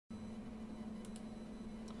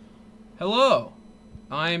Hello,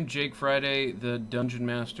 I'm Jake Friday, the Dungeon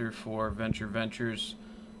Master for Venture Ventures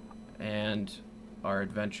and our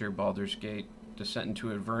adventure Baldur's Gate Descent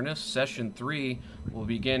into Avernus. Session 3 will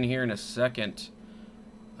begin here in a second.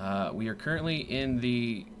 We are currently in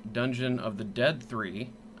the Dungeon of the Dead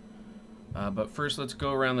 3, but first let's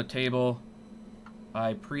go around the table.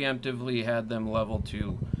 I preemptively had them level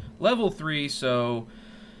to level 3, so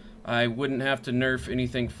I wouldn't have to nerf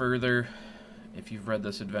anything further. If you've read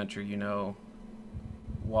this adventure, you know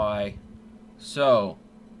why. So,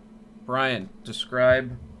 Brian,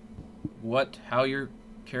 describe how your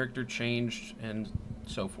character changed and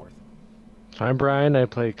so forth. I'm Brian. I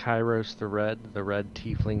play Kairos the Red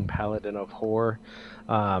Tiefling Paladin of Horror.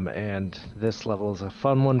 And this level is a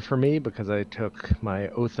fun one for me because I took my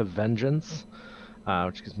Oath of Vengeance,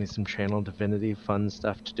 which gives me some Channel Divinity fun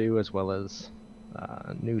stuff to do, as well as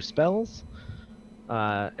new spells.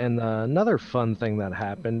 And another fun thing that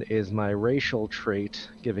happened is my racial trait,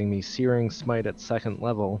 giving me Searing Smite at 2nd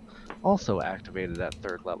level, also activated at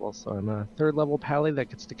 3rd level. So I'm a 3rd level pally that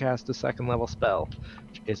gets to cast a 2nd level spell,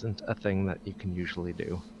 which isn't a thing that you can usually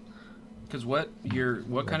do. Because what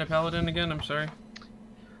kind of paladin again? I'm sorry.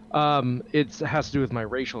 It has to do with my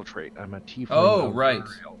racial trait. I'm a tiefling. Oh, right.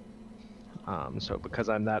 So because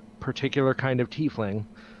I'm that particular kind of tiefling,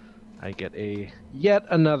 I get yet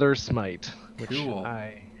another smite, which cool.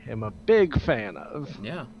 I am a big fan of.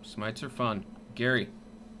 Yeah, smites are fun. Gary.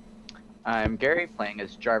 I'm Gary, playing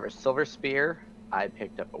as Jarvis Silverspear. I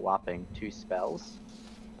picked up a whopping 2 spells.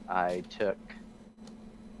 I took...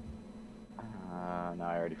 no,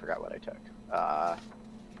 I already forgot what I took.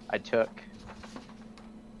 I took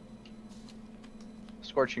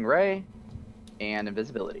Scorching Ray and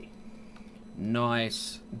Invisibility.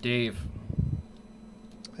 Nice. Dave.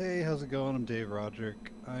 Hey, how's it going? I'm Dave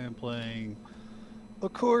Roderick. I am playing,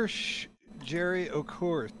 of course, Jerry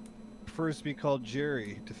O'Course. Prefers to be called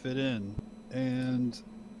Jerry to fit in. And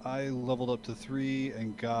I leveled up to 3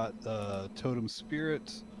 and got Totem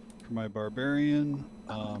Spirit for my Barbarian,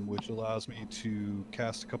 which allows me to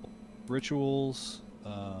cast a couple rituals,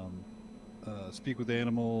 speak with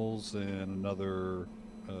animals, and another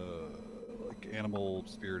like animal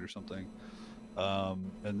spirit or something.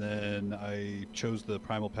 And then I chose the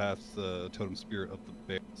Primal Path Totem Spirit of the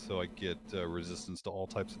Bear, so I get resistance to all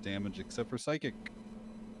types of damage except for Psychic.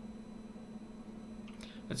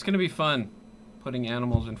 It's going to be fun, putting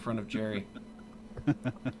animals in front of Jerry.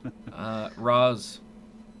 Roz.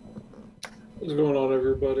 What's going on,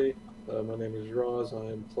 everybody? My name is Roz. I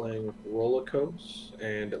am playing Rollicos,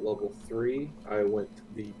 and at level 3, I went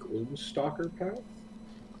the Gloomstalker path.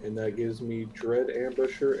 And that gives me Dread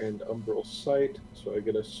Ambusher and Umbral Sight, so I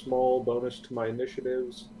get a small bonus to my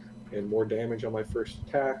initiatives and more damage on my first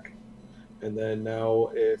attack. And then now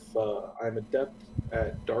if I'm adept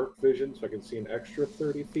at Dark Vision, so I can see an extra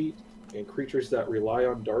 30 feet, and creatures that rely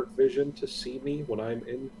on Dark Vision to see me when I'm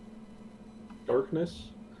in darkness,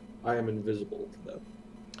 I am invisible to them.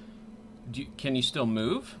 Can you still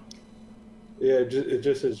move? Yeah, it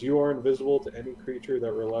just says you are invisible to any creature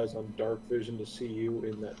that relies on dark vision to see you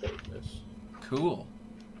in that darkness. Cool.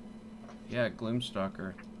 Yeah,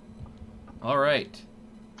 Gloomstalker. All right.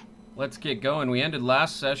 Let's get going. We ended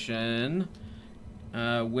last session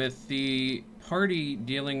with the party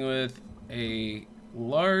dealing with a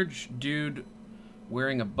large dude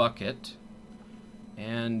wearing a bucket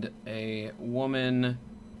and a woman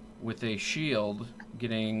with a shield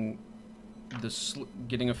getting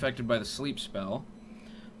affected by the sleep spell.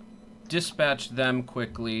 Dispatched them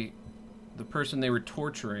quickly. The person they were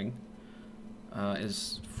torturing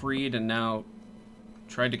is freed and now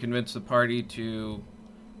tried to convince the party to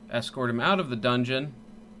escort him out of the dungeon,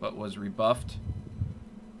 but was rebuffed.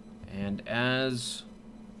 And as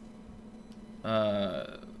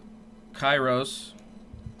Kairos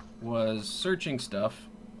was searching stuff,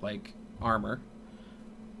 like armor,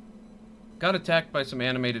 got attacked by some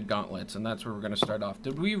animated gauntlets, and that's where we're going to start off.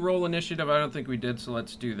 Did we roll initiative? I don't think we did, so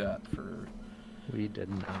let's do that. We did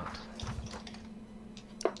not.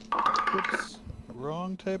 Oops,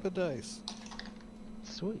 wrong type of dice.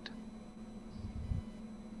 Sweet.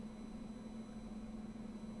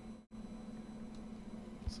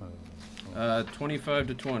 So, 25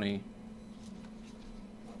 to 20.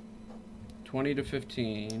 20 to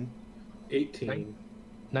 15. 18.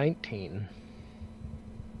 19.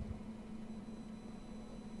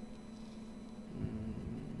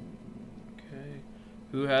 Okay.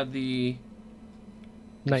 Who had the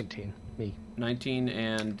 19? Me. 19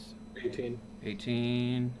 and 18.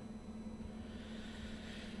 18.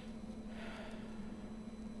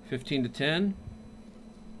 15 to 10.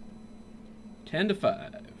 10 to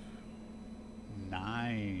 5.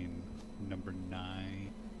 9. number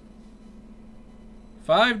 9.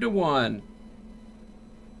 5-1.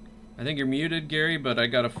 I think you're muted, Gary, but I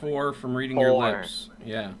got a 4 from reading your 4. lips.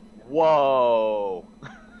 Yeah. Whoa.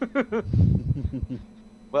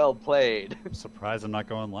 Well played. I'm surprised I'm not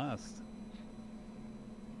going last.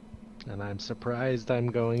 And I'm surprised I'm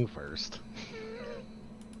going first.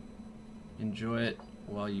 Enjoy it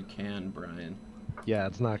while you can, Brian. Yeah,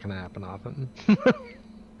 it's not gonna happen often.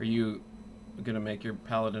 Are you gonna make your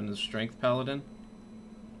paladin a strength paladin?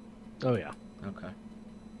 Oh yeah. Okay.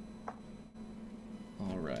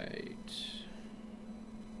 All right.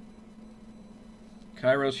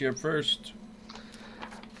 Kairos, you're up first.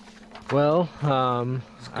 Well,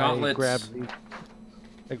 Gauntlets.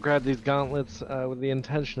 I grabbed these gauntlets with the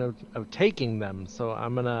intention of taking them. So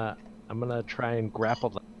I'm gonna try and grapple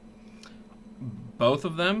them. Both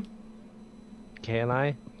of them? Can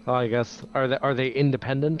I? Oh, I guess are they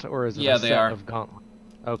independent or is it Yeah, a they set are. of gauntlets?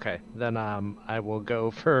 Okay, then I will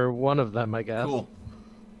go for one of them, I guess. Cool.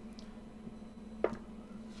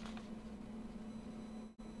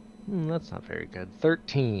 That's not very good.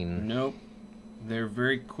 13. Nope. They're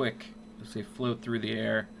very quick as they float through the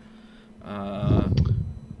air.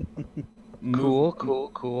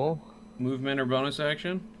 Cool. Movement or bonus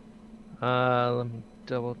action? Let me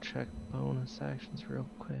double check bonus actions real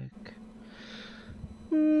quick.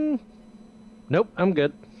 Nope, I'm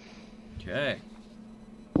good. Okay.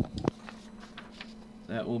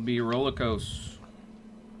 That will be Rollicos.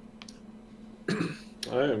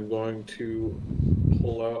 I am going to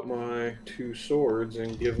pull out my 2 swords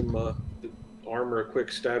and give him the armor a quick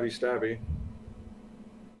stabby.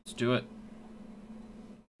 Let's do it.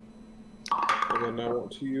 And then I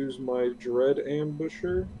want to use my Dread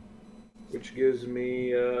Ambusher, which gives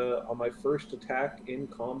me, on my first attack in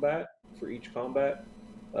combat, for each combat,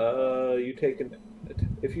 if you take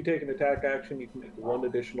an attack action, you can make 1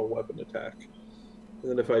 additional weapon attack. And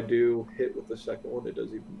then if I do hit with the second one, it does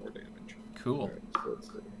even more damage. Cool. Alright, so let's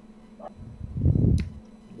see.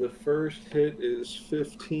 The first hit is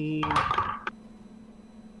 15.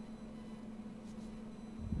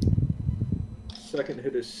 Second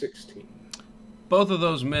hit is 16. Both of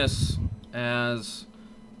those miss, as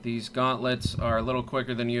these gauntlets are a little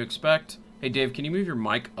quicker than you expect. Hey, Dave, can you move your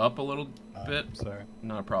mic up a little bit? Sorry.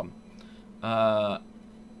 Not a problem.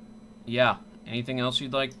 Yeah. Anything else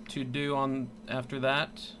you'd like to do on after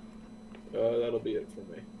that? That'll be it for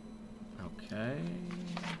me. Okay.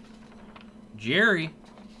 Jerry.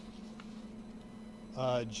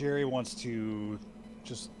 Jerry wants to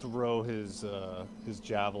just throw his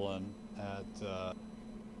javelin at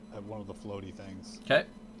one of the floaty things. Okay.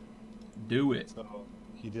 Do it. So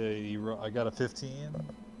he did. I got a 15.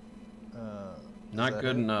 Not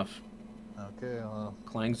good enough. Okay. Well,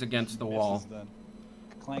 Clangs against the misses wall. Then.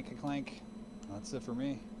 Clank, clank. That's it for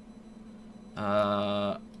me.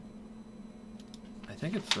 I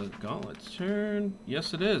think it's the Gauntlet's turn.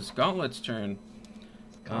 Yes, it is. Gauntlet's turn.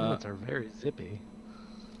 Gauntlets are very zippy.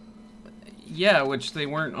 Yeah, which they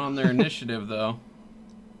weren't on their initiative, though.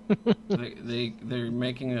 They're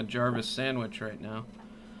making a Jarvis sandwich right now.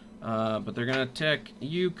 But they're going to attack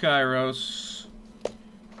you, Kairos.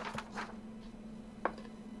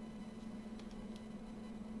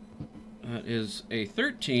 That is a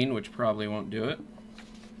 13, which probably won't do it.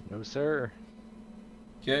 No, sir.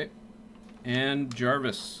 Okay. And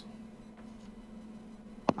Jarvis.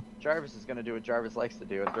 Jarvis is going to do what Jarvis likes to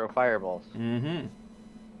do and throw fireballs. Mm-hmm.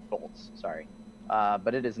 Bolts, sorry.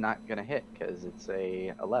 But it is not going to hit because it's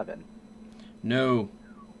a 11. No.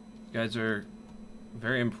 You guys are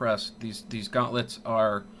very impressed. These gauntlets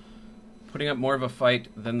are putting up more of a fight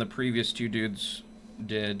than the previous 2 dudes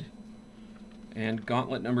did. And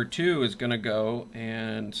gauntlet number 2 is going to go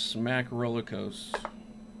and smack Rollicos.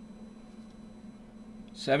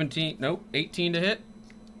 17, nope, 18 to hit.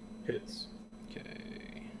 Hits.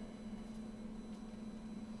 Okay.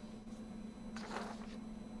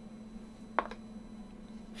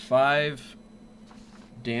 Five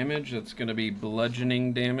damage. That's going to be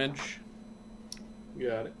bludgeoning damage. You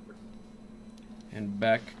got it. And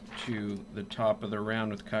back to the top of the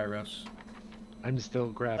round with Kairos. I'm still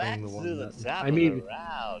grabbing the one to the that top I'm of the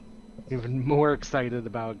round. even more excited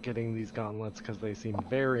about getting these gauntlets because they seem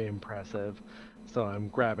very impressive. So I'm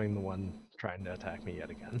grabbing the one trying to attack me yet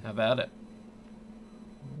again. Have at it.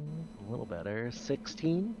 A little better.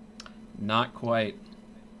 16? Not quite.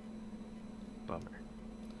 Bummer.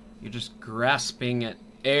 You're just grasping at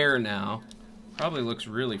air now. Probably looks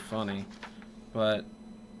really funny, but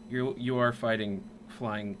you are fighting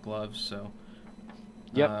flying gloves, so.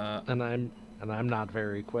 Yep. And I'm not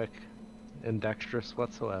very quick and dexterous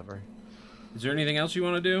whatsoever. Is there anything else you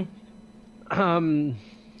want to do?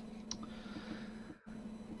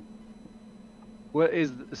 What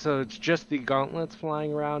is so? It's just the gauntlets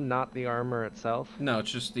flying around, not the armor itself. No,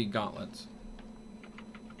 it's just the gauntlets.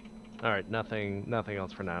 All right, nothing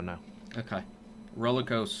else for now. No. Okay.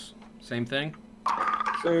 Rollicos, same thing?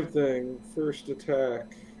 Same thing. First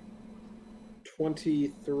attack,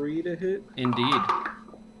 23 to hit. Indeed.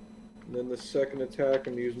 And then the second attack,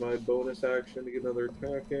 I'm going to use my bonus action to get another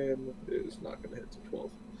attack in. It is not going to hit to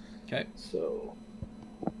 12. Okay. So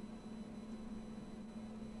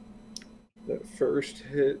that first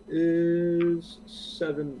hit is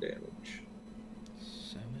 7 damage.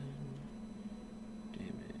 7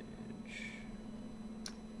 damage.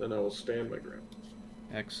 Then I will stand my ground.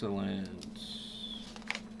 Excellent.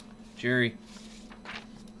 Jerry.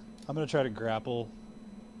 I'm gonna try to grapple.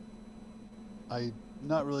 I'm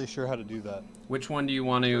not really sure how to do that. Which one do you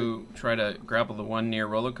want to try to grapple? The one near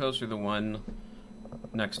Rollicos or the one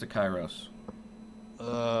next to Kairos?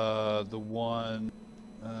 The one.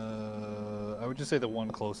 I would just say the one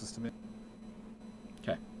closest to me.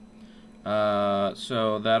 Okay.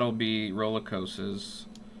 So that'll be Rollicos's.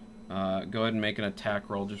 Go ahead and make an attack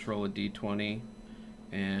roll. Just roll a d20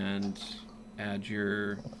 and add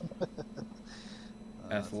your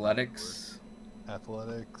athletics.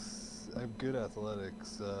 Athletics. I have good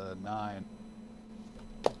athletics. 9.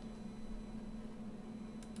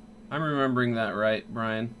 I'm remembering that right,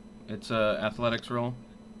 Brian. It's a athletics roll.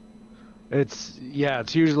 It's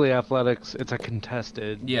usually athletics. It's a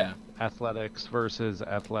contested. Yeah. Athletics versus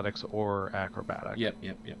athletics or acrobatic. Yep.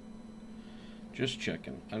 Just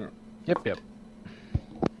checking. I don't. Yep.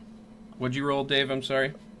 What'd you roll, Dave? I'm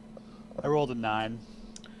sorry. I rolled a 9.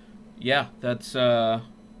 Yeah, that's yeah,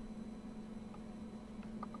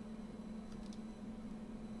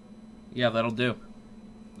 that'll do.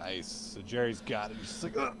 Nice. So Jerry's got it. He's just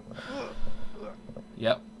like, ugh.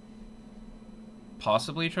 Yep.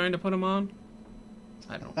 Possibly trying to put him on?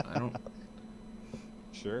 I don't.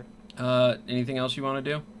 Sure. Anything else you want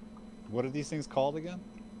to do? What are these things called again?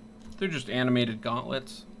 They're just animated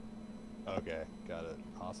gauntlets. Okay, got it.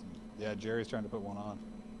 Awesome. Yeah, Jerry's trying to put one on.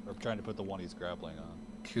 Or trying to put the one he's grappling on.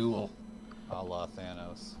 Cool. A la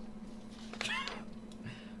Thanos.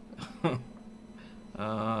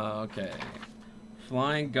 Okay.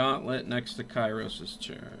 Flying gauntlet next to Kairos'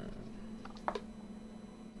 turn.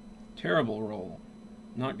 Terrible roll.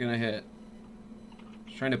 Not gonna hit.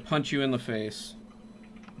 Just trying to punch you in the face.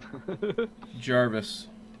 Jarvis.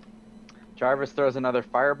 Jarvis throws another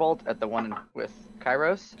firebolt at the one with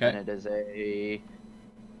Kairos, Okay. and it is a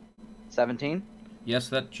 17. Yes,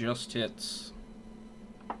 that just hits.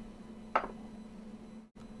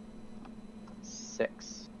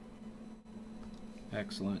 6.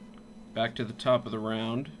 Excellent. Back to the top of the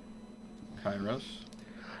round. Kairos.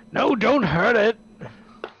 No, don't hurt it.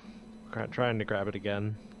 Trying to grab it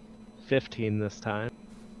again. 15 this time.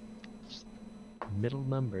 Just middle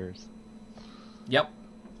numbers. Yep.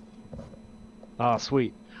 Oh,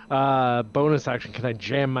 sweet. Bonus action. Can I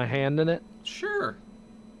jam my hand in it? Sure.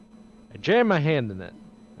 I jam my hand in it,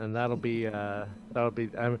 and that'll be.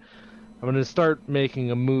 I'm gonna start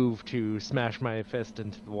making a move to smash my fist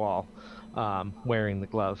into the wall, wearing the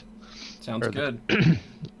glove. Sounds good.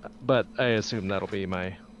 But I assume that'll be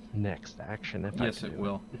my next action. Yes, it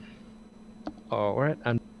will. All right.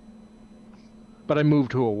 But I move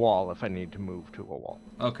to a wall if I need to move to a wall.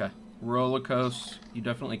 Okay. Rollicos, you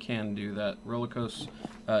definitely can do that. Rollicos,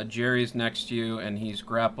 Jerry's next to you, and he's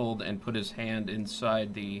grappled and put his hand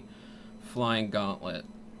inside the flying gauntlet.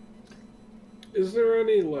 Is there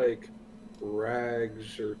any, like,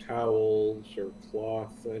 rags or towels or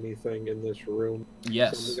cloth, anything in this room?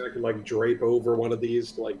 Yes. Something I can, like, drape over one of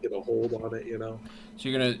these to, like, get a hold on it, you know? So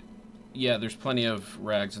you're gonna, yeah, there's plenty of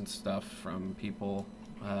rags and stuff from people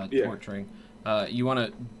torturing. You want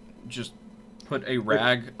to just put a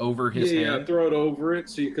rag over his hand? Yeah, throw it over it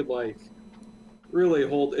so you could, like, really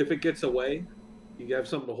hold, if it gets away, you have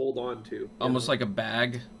something to hold on to. Almost like a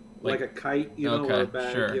bag? Like a kite, you know, okay, or a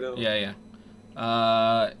bag, sure. you know? Yeah.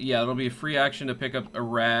 Yeah, it'll be a free action to pick up a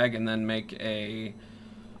rag and then make an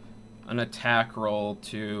attack roll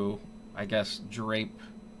to, I guess, drape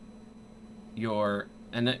your...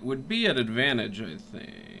 And it would be at advantage, I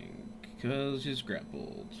think, because he's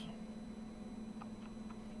grappled.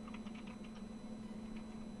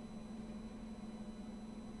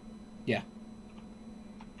 Yeah.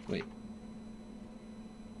 Wait.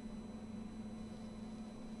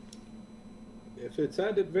 If it's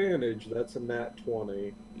at advantage, that's a nat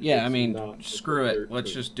 20. Yeah, It's I mean, not, screw it's a it. Let's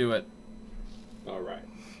 13. just do it. Alright.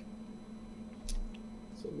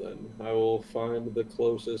 So then I will find the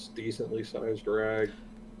closest decently sized rag.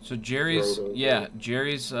 So Jerry's, Throw it over. yeah,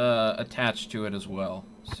 Jerry's attached to it as well.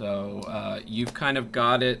 So you've kind of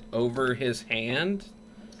got it over his hand,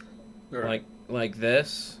 All right. like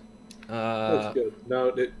this. That's good.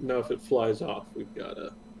 Now if it flies off, we've got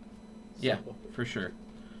a. Yeah, for sure.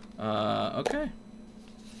 Okay.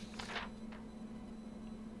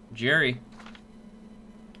 Jerry,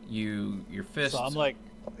 your fist. So I'm like,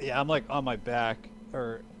 yeah, I'm like on my back,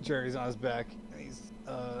 or Jerry's on his back, and he's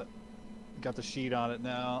got the sheet on it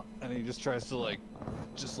now, and he just tries to like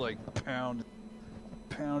pound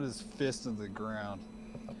his fist into the ground.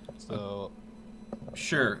 So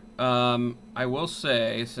Sure. I will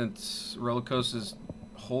say, since Rollercoaster is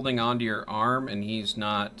holding onto your arm and he's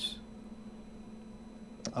not.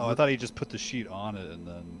 oh, I thought he just put the sheet on it and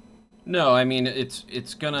then. No, I mean it's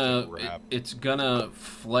gonna wrap. it's gonna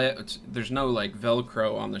there's no like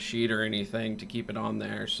Velcro on the sheet or anything to keep it on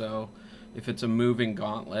there. So if it's a moving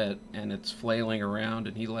gauntlet and it's flailing around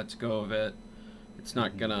and he lets go of it, it's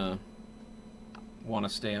not gonna want to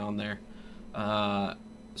stay on there.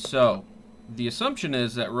 So the assumption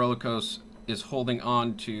is that Rollercoaster is holding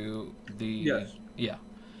on to the Yes. yeah.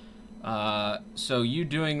 So you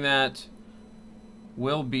doing that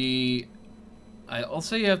will be. I'll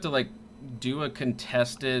say you have to like do a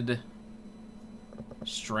contested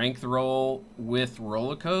strength roll with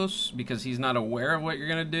Rollercoaster because he's not aware of what you're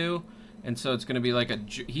gonna do, and so it's gonna be like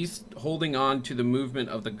he's holding on to the movement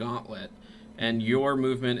of the gauntlet, and your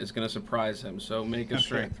movement is gonna surprise him. So make a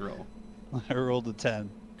strength roll. I rolled a 10.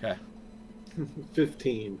 Okay.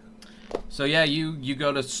 15. So yeah, you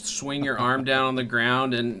go to swing your arm down on the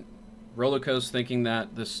ground, and Rollercoaster, thinking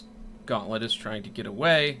that this gauntlet is trying to get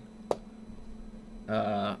away,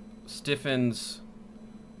 stiffens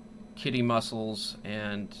kitty muscles,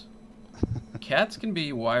 and cats can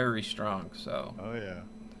be wiry strong, so Oh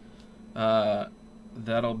yeah.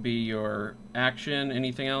 that'll be your action.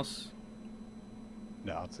 Anything else?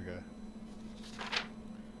 No, it's okay.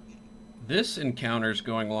 This encounter's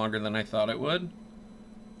going longer than I thought it would.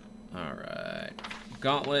 Alright.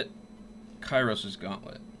 Gauntlet. Kairos'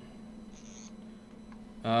 gauntlet.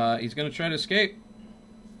 He's gonna try to escape.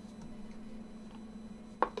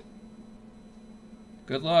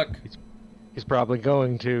 Good luck. He's probably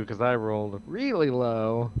going to, because I rolled really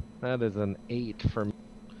low. That is an 8 for me.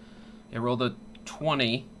 It rolled a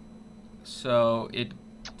 20, so it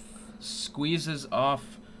squeezes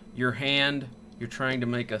off your hand. You're trying to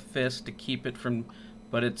make a fist to keep it from,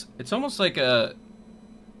 but it's almost like an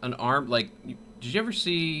arm. Like, did you ever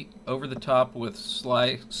see Over the Top with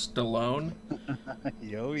Sly Stallone?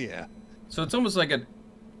 Oh yeah. So it's almost like a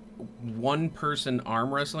one-person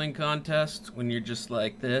arm wrestling contest when you're just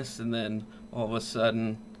like this, and then all of a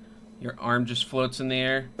sudden your arm just floats in the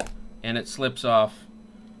air and it slips off.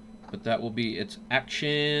 But that will be its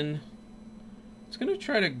action. It's gonna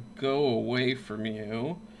try to go away from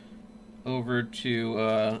you over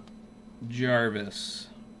to Jarvis.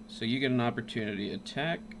 So you get an opportunity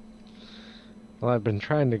attack. Well, I've been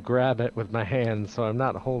trying to grab it with my hands, so I'm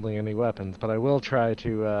not holding any weapons, but I will try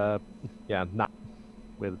to, not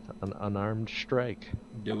with an unarmed strike.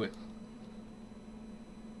 Do it.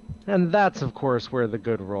 And that's, of course, where the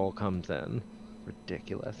good roll comes in.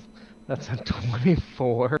 Ridiculous. That's a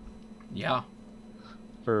 24 Yeah.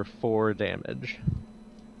 for 4 damage.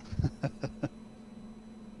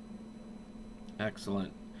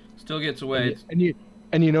 Excellent. Still gets away. And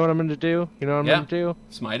you know what I'm gonna do? You know what I'm Yeah. gonna do?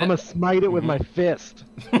 Smite it. I'm gonna smite it with my fist.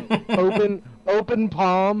 Open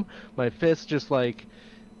palm. My fist just like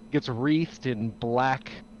gets wreathed in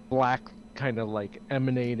black kind of like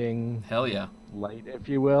emanating Hell yeah. light, if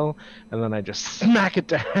you will, and then I just smack it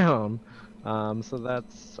down. So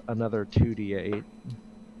that's another 2d8.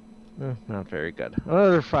 Not very good.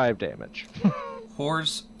 Another 5 damage.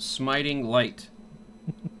 Horse Smiting Light.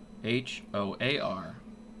 H-O-A-R.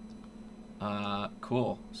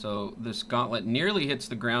 Cool. So this gauntlet nearly hits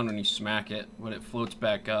the ground when you smack it, but it floats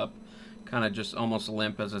back up, kind of just almost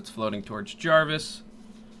limp as it's floating towards Jarvis,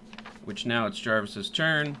 which now it's Jarvis's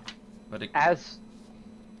turn. But As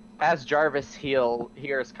Jarvis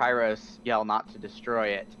hears Kairos yell not to destroy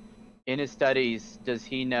it, in his studies, does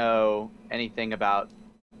he know anything about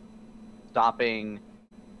stopping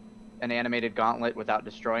an animated gauntlet without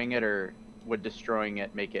destroying it, or would destroying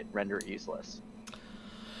it make it render it useless?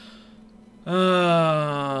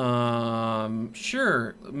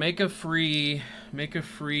 Sure. Make a free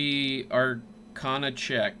Arcana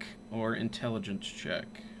check or Intelligence check.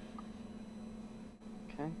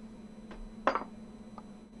 Okay.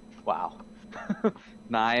 Wow.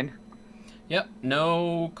 9. Yep,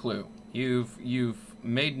 no clue. You've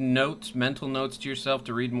made notes, mental notes to yourself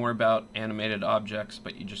to read more about animated objects,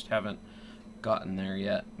 but you just haven't gotten there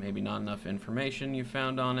yet. Maybe not enough information you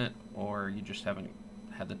found on it, or you just haven't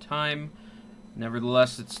had the time.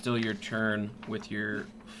 Nevertheless, it's still your turn with your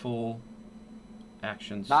full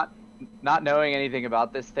actions. Not knowing anything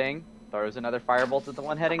about this thing, throws another firebolt at the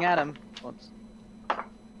one heading at him. Whoops.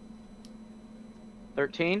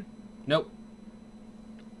 13? Nope.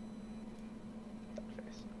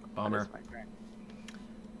 Bummer.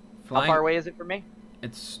 How far away is it from me?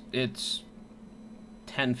 It's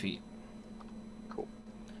 10 feet. Cool.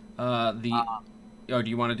 Oh, do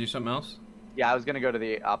you want to do something else? Yeah, I was gonna go to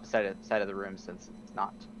the opposite side of the room since it's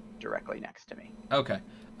not directly next to me. Okay.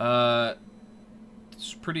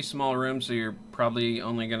 It's a pretty small room, so you're probably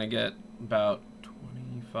only gonna get about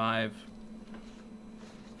 25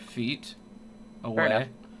 feet away.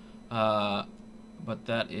 But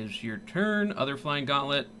that is your turn. Other flying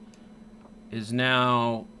gauntlet is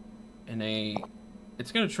now in a...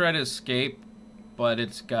 It's going to try to escape, but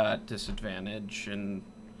it's got disadvantage, and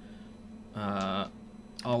I'll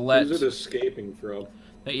let... Who's it escaping from?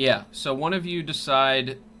 Yeah, so one of you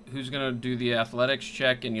decide who's going to do the athletics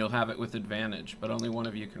check, and you'll have it with advantage, but only one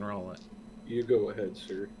of you can roll it. You go ahead,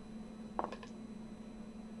 sir. All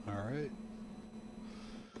right.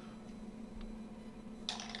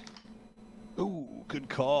 Ooh, good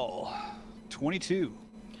call. 22.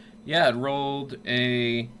 Yeah, it rolled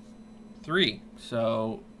a 3,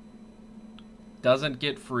 so doesn't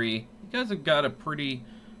get free. You guys have got a pretty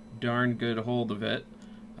darn good hold of it.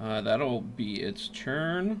 That'll be its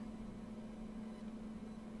turn.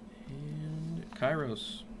 And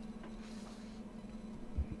Kairos.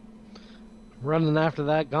 Running after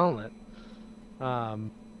that gauntlet.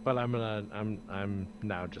 But I'm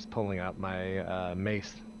now just pulling out my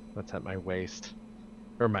mace that's at my waist.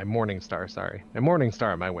 Or my morning star, sorry. My morning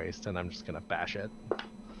star at my waist, and I'm just gonna bash it. I'm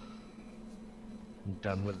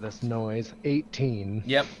done with this noise. 18.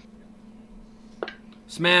 Yep.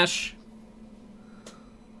 Smash.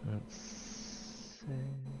 That's 6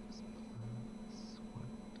 plus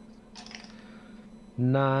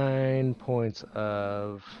 1. 9 points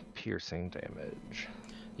of piercing damage.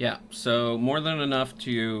 Yeah, so more than enough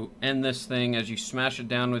to end this thing. As you smash it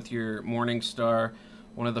down with your morning star,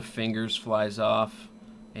 one of the fingers flies off,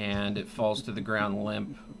 and it falls to the ground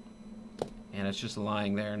limp. And it's just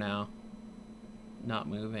lying there now, not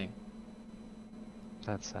moving.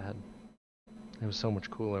 That's sad. It was so much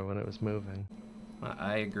cooler when it was moving.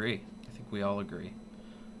 I agree. I think we all agree.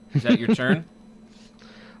 Is that your turn?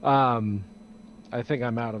 I think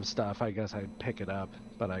I'm out of stuff. I guess I'd pick it up,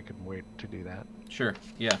 but I could wait to do that. Sure.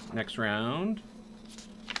 Yeah. Next round.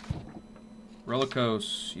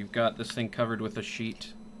 Rollercoaster, you've got this thing covered with a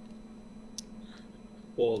sheet.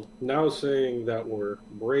 Well, now saying that we're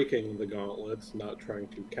breaking the gauntlets, not trying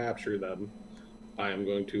to capture them, I am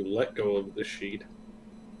going to let go of the sheet,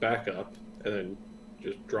 back up, and then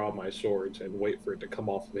just draw my swords and wait for it to come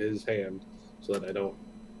off of his hand so that I don't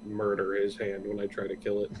murder his hand when I try to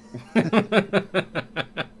kill it.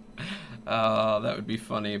 That would be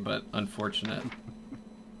funny, but unfortunate.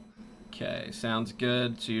 Okay, sounds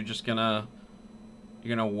good. So you're just gonna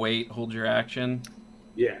wait, hold your action?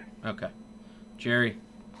 Yeah. Okay. Jerry,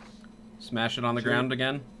 smash it on the ground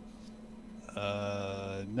again?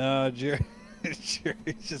 No, Jerry's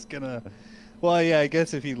just gonna... Well, yeah, I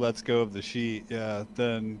guess if he lets go of the sheet, yeah,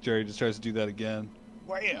 then Jerry just tries to do that again.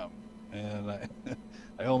 Wham! And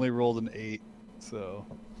I only rolled an 8, so...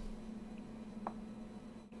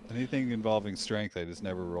 Anything involving strength, I just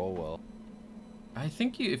never roll well. I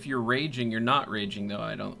think if you're raging, you're not raging, though.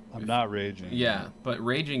 I'm not raging. Yeah, but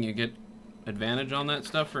raging, you get advantage on that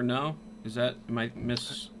stuff, or no? Is that... Am I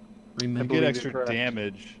misremembering? You get extra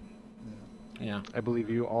damage. Yeah. I believe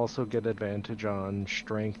you also get advantage on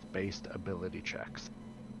strength-based ability checks,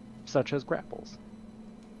 such as grapples.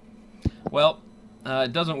 Well,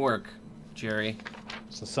 it doesn't work, Jerry.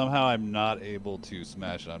 So somehow I'm not able to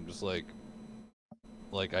smash it. I'm just like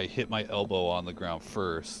I hit my elbow on the ground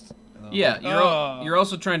first. Yeah, you're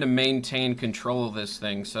also trying to maintain control of this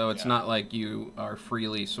thing, so it's not like you are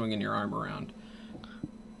freely swinging your arm around.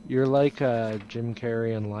 You're like Jim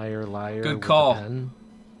Carrey and Liar Liar. Good with call. a pen.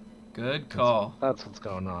 Good call. That's what's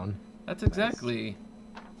going on. That's exactly...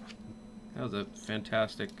 That was a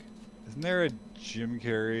fantastic... Isn't there a Jim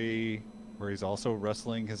Carrey where he's also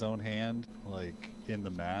wrestling his own hand, like in The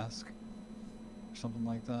Mask? Or something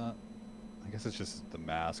like that? I guess it's just the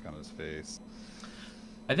mask on his face.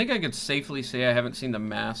 I think I could safely say I haven't seen The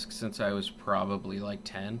Mask since I was probably like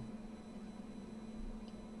 10.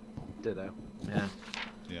 Ditto. Yeah.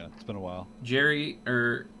 Yeah, it's been a while. Jerry,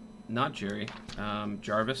 or not Jerry,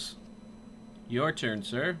 Jarvis. Your turn,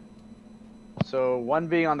 sir. So one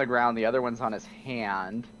being on the ground, the other one's on his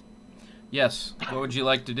hand. Yes. What would you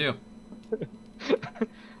like to do?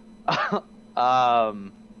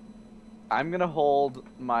 I'm gonna hold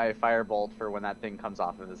my firebolt for when that thing comes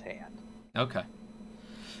off of his hand. Okay.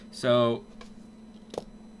 So,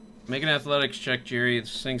 make an athletics check, Jerry.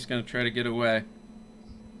 This thing's gonna try to get away.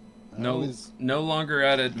 No longer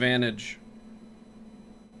at advantage.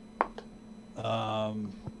 I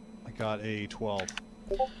got a 12.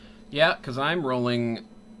 Yeah, because I'm rolling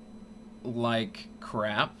like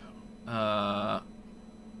crap. For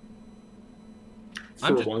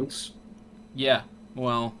once. Yeah,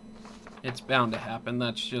 well, it's bound to happen.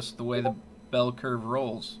 That's just the way the bell curve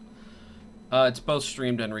rolls. It's both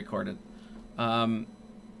streamed and recorded.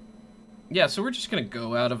 Yeah, so we're just going to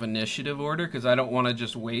go out of initiative order because I don't want to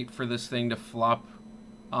just wait for this thing to flop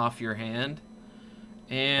off your hand.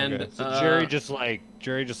 And okay, so Jerry just like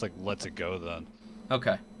lets it go then.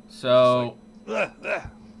 Okay. So Get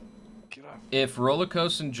off. if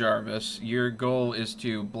Rollercoaster and Jarvis, your goal is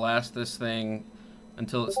to blast this thing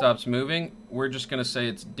until it stops moving, we're just going to say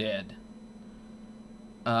it's dead.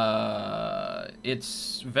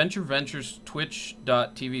 It's Venture Ventures,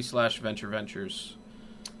 twitch.tv/ventureventures.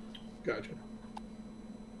 Gotcha.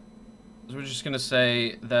 So we're just going to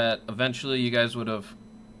say that eventually you guys would have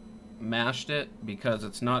mashed it because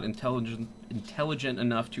it's not intelligent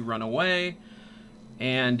enough to run away.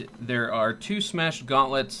 And there are 2 smashed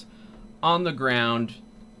gauntlets on the ground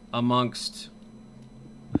amongst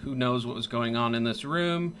who knows what was going on in this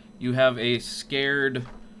room. You have a scared,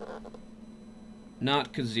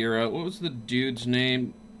 not Kazira, what was the dude's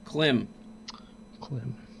name? Clem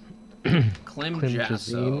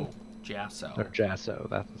Jasso. Or Jasso,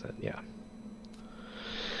 that's it, yeah.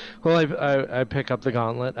 Well, I pick up the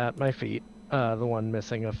gauntlet at my feet, the one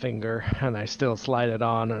missing a finger, and I still slide it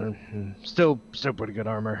on, and still pretty good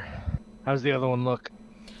armor. How's the other one look?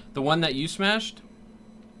 The one that you smashed?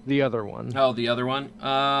 The other one. Oh, the other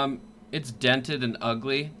one? It's dented and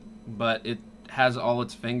ugly, but it has all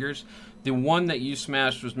its fingers. The one that you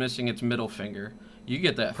smashed was missing its middle finger. You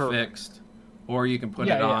get that fixed, or you can put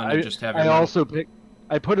it on and just have your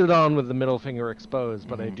I put it on with the middle finger exposed,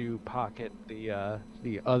 but I do pocket the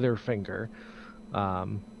other finger,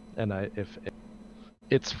 and if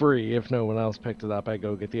it's free, if no one else picked it up, I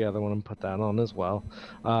go get the other one and put that on as well,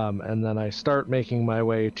 and then I start making my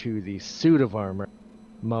way to the suit of armor,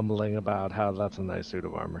 mumbling about how that's a nice suit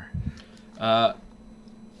of armor.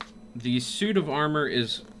 The suit of armor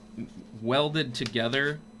is welded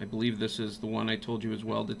together. I believe this is the one I told you is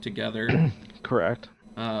welded together. Correct.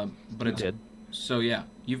 But it did. So yeah,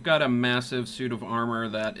 you've got a massive suit of armor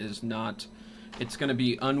that is not. It's going to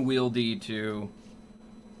be unwieldy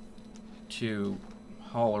to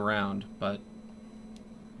haul around, but.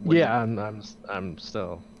 Yeah, I'm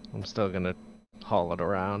still gonna haul it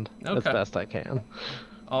around as best I can.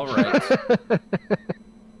 All right.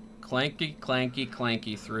 Clanky, clanky,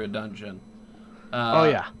 clanky through a dungeon. Oh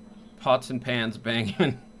yeah. Pots and pans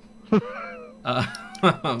banging. We've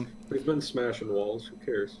been smashing walls. Who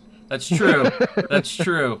cares? That's true. That's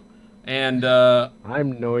true. And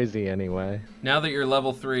I'm noisy anyway. Now that you're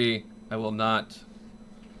level 3, I will not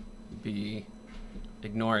be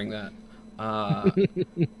ignoring that.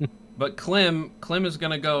 But Clem is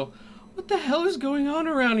gonna go, what the hell is going on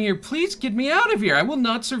around here? Please get me out of here. I will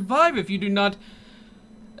not survive if you do not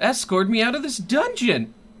escort me out of this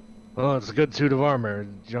dungeon. Oh, it's a good suit of armor.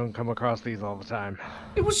 You don't come across these all the time.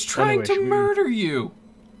 It was trying to murder you.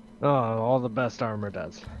 Oh, all the best armor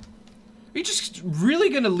does. Are you just really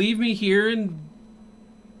gonna leave me here and?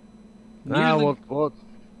 Nah,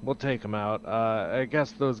 we'll take them out. I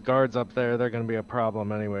guess those guards up there, they're gonna be a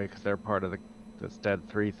problem anyway because they're part of this Dead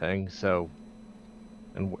 3 thing. So,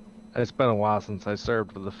 and it's been a while since I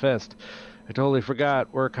served with the Fist. I totally forgot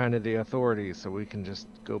we're kind of the authorities, so we can just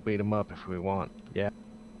go beat them up if we want. Yeah.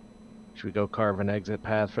 Should we go carve an exit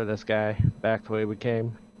path for this guy back the way we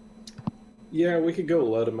came? Yeah, we could go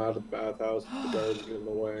let him out of the bathhouse if the guards get in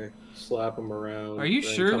the way. Slap him around. Are you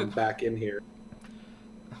sure? Come back in here.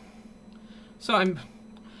 So I'm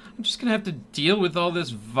just gonna have to deal with all this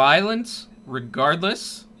violence,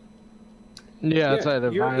 regardless. Yeah, it's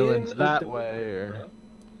either violence that way or.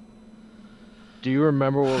 Do you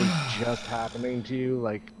remember what was just happening to you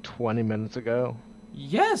like 20 minutes ago?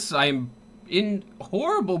 Yes, I'm in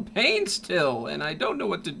horrible pain still, and I don't know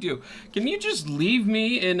what to do. Can you just leave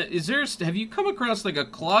me in? Have you come across like a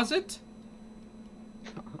closet?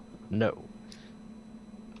 No.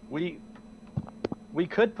 We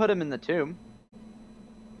could put him in the tomb.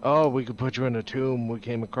 Oh, we could put you in a tomb. We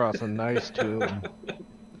came across a nice tomb.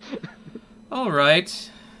 All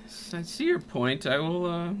right. I see your point. I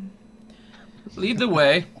will lead the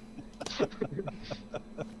way.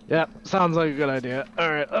 Yep, sounds like a good idea.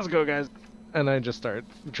 Alright, let's go, guys. And I just start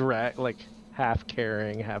half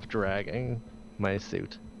carrying, half dragging my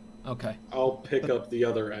suit. Okay, I'll pick up the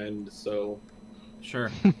other end, so...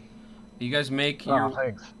 sure. You guys make Oh, your...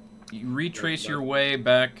 thanks. You retrace your way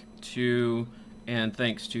back to, and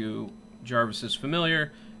thanks to Jarvis's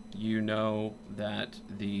familiar, you know that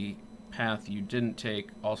the path you didn't take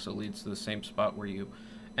also leads to the same spot where you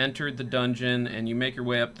entered the dungeon, and you make your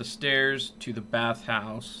way up the stairs to the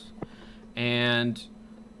bathhouse. And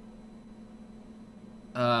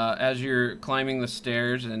as you're climbing the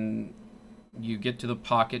stairs and you get to the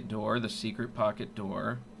pocket door, the secret pocket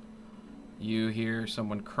door, you hear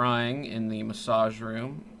someone crying in the massage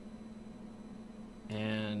room.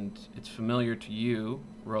 And it's familiar to you,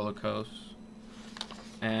 Rolocos,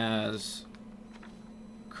 as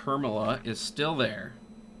Kermela is still there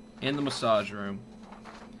in the massage room.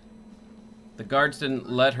 The guards didn't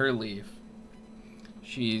let her leave.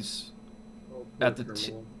 She's at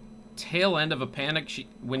the tail end of a panic.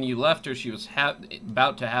 When you left her, she was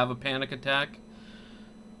about to have a panic attack,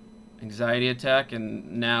 anxiety attack,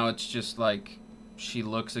 and now it's just like she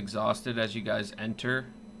looks exhausted as you guys enter.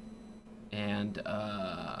 And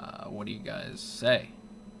what do you guys say?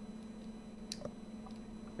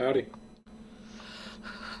 Howdy.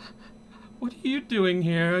 What are you doing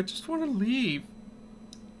here? I just want to leave.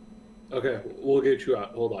 Okay, we'll get you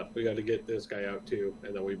out. Hold on. We got to get this guy out, too.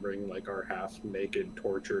 And then we bring, like, our half-naked,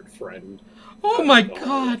 tortured friend. Oh my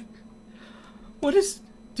god! What is...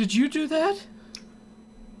 Did you do that?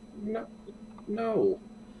 No. No.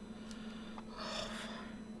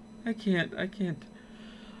 I can't.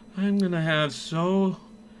 I'm gonna have so...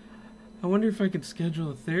 I wonder if I could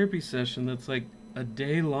schedule a therapy session that's like a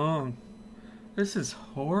day long. This is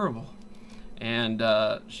horrible. And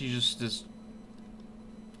she just is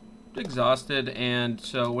exhausted, and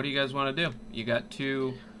so what do you guys want to do? You got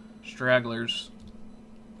two stragglers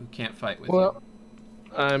who can't fight with you.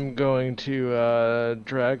 I'm going to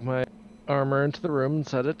drag my armor into the room and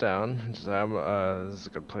set it down. This is a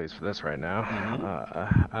good place for this right now.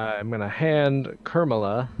 I'm going to hand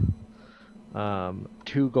Kermela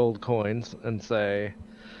 2 gold coins and say,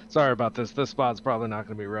 sorry about this. This spot's probably not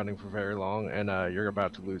going to be running for very long, and you're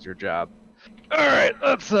about to lose your job. Alright,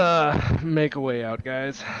 let's make a way out,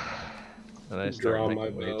 guys. And I start making my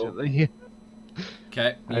way to the...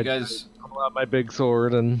 Okay, you guys... pull out my big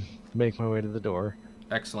sword and make my way to the door.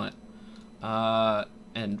 Excellent.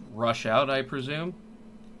 And rush out, I presume?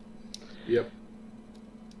 Yep.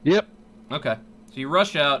 Yep. Okay. So you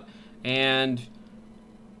rush out, and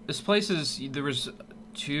this place is... There was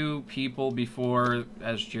 2 people before,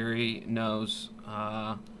 as Jerry knows,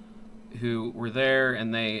 who were there,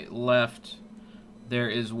 and they left. There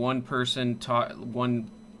is one person,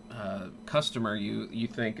 customer you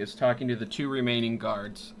think is talking to the 2 remaining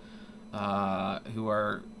guards, who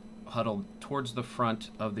are huddled towards the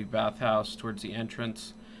front of the bathhouse, towards the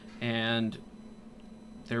entrance, and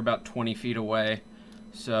they're about 20 feet away.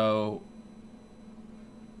 So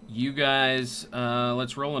you guys,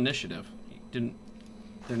 let's roll initiative. They're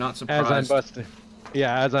not surprised.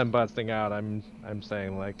 As I'm busting out, I'm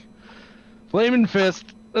saying like, flaming fist,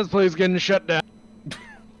 this place is getting shut down.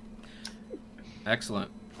 Excellent.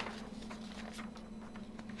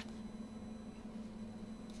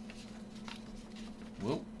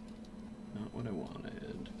 Whoa, not what I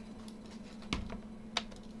wanted.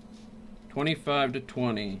 25 to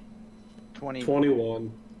 20.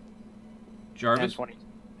 21. Jarvis? And 20.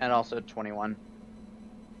 And also 21.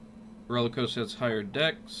 Rollercoaster has higher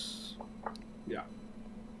dex. Yeah.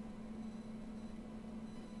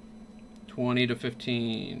 20 to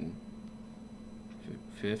 15.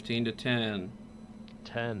 15 to 10.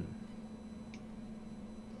 10.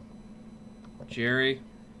 Jerry?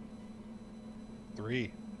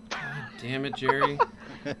 3. Damn it, Jerry.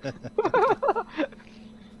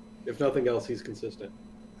 If nothing else, he's consistent.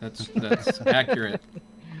 That's accurate.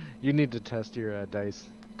 You need to test your dice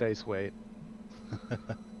weight.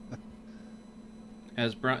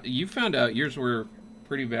 As you found out, yours were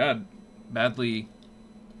pretty badly.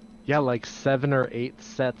 Yeah, like 7 or 8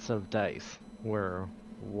 sets of dice were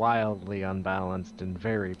wildly unbalanced in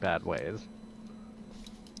very bad ways.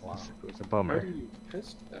 Wow. It was a How bummer. do you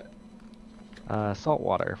test that? Salt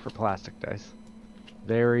water for plastic dice.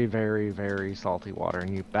 Very, very, very salty water,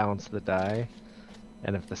 and you bounce the die,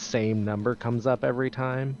 and if the same number comes up every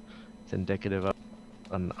time, it's indicative of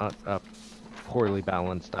a poorly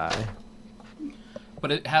balanced die.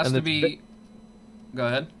 But it has to be... Go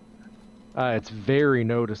ahead. It's very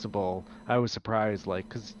noticeable. I was surprised, like,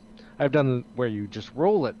 because I've done where you just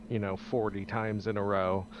roll it, 40 times in a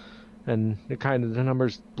row, And it kind of, the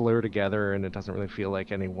numbers blur together, and it doesn't really feel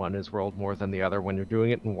like any one is rolled more than the other. When you're doing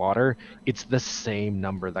it in water, it's the same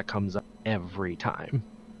number that comes up every time.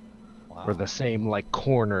 Wow. Or the same like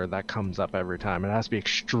corner that comes up every time. It has to be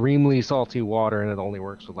extremely salty water, and it only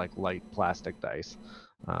works with like light plastic dice.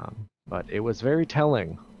 But it was very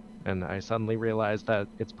telling, and I suddenly realized that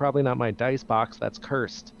it's probably not my dice box that's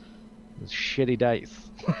cursed. It's shitty dice.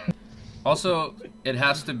 Also, it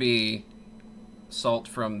has to be salt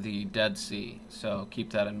from the Dead Sea, so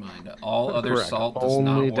keep that in mind. All other Correct. salt does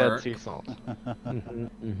Only not work. Dead Sea salt.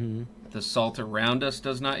 The salt around us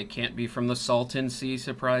does not. It can't be from the Salton Sea,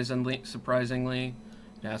 surprisingly.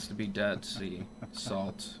 It has to be Dead Sea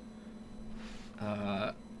salt.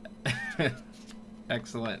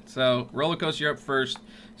 Excellent. So, Roller Coaster, you're up first.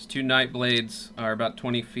 These two Night Blades are about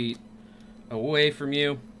 20 feet away from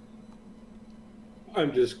you.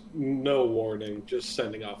 I'm just, no warning, just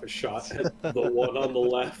sending off a shot at the one on the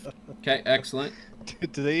left. Okay, excellent.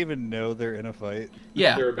 Do they even know they're in a fight?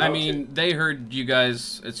 Yeah, They're I about mean, to. they heard you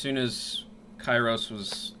guys as soon as Kairos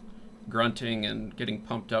was grunting and getting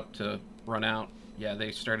pumped up to run out. Yeah,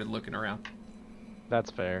 they started looking around.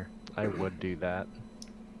 That's fair. I would do that.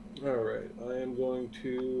 Alright, I am going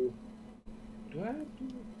to... Do I have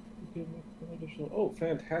to give my additional... Oh,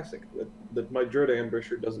 fantastic. That my Dread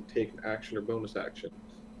Ambusher doesn't take an action or bonus action.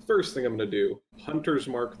 First thing I'm going to do, Hunter's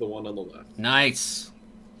Mark the one on the left. Nice.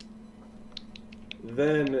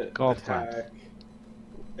 Then Golf attack,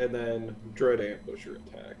 and then Dread Ambusher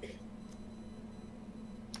attack.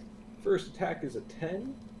 First attack is a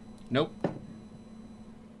 10. Nope.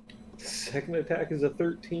 Second attack is a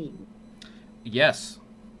 13. Yes.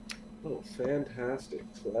 Oh, fantastic.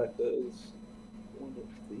 So that does one of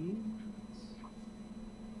these.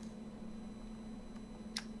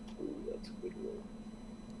 Ooh, that's a good roll.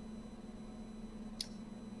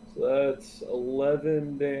 So that's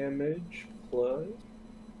 11 damage plus...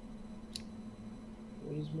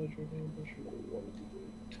 What is my Dread Ambusher?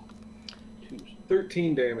 1d8.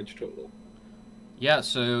 13 damage total. Yeah,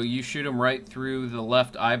 so you shoot him right through the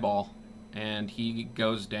left eyeball, and he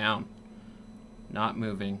goes down, not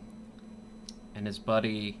moving. And his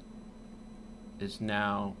buddy is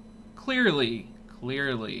now clearly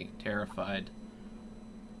terrified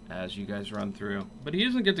as you guys run through. But he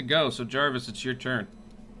doesn't get to go, so Jarvis, it's your turn.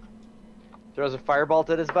 Throws a firebolt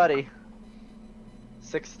at his buddy.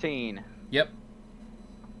 16. Yep.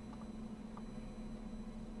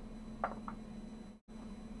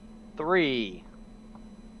 Three.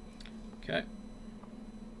 Okay.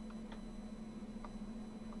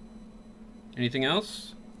 Anything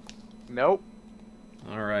else? Nope.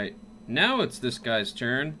 All right. Now it's this guy's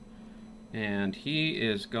turn, and he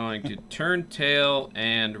is going to turn tail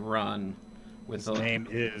and run. With His name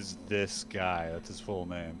is this guy. That's his full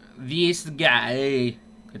name. This guy.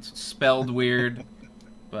 It's spelled weird,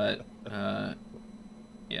 but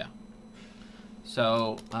yeah.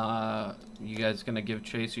 So you guys gonna give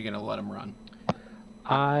chase? Or you gonna let him run?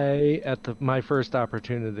 At my first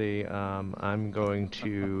opportunity, I'm going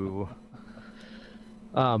to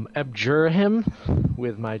abjure him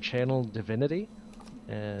with my channel divinity,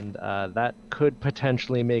 and that could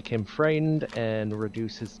potentially make him frightened and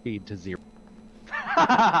reduce his speed to 0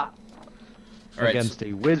 All right, against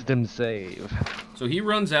a wisdom save. So he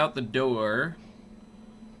runs out the door.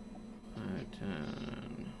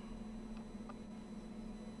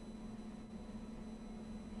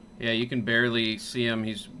 Yeah, you can barely see him.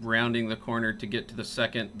 He's rounding the corner to get to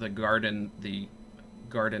the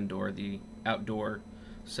garden door, the outdoor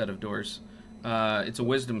set of doors. It's a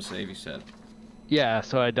wisdom save, you said. Yeah,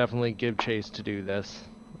 so I definitely give chase to do this.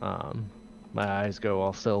 My eyes go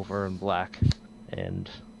all silver and black, and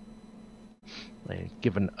I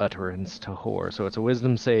give an utterance to horror. So it's a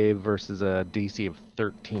wisdom save versus a DC of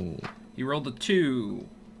 13. He rolled a 2.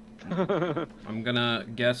 I'm gonna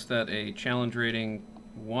guess that a challenge rating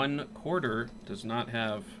 1/4 does not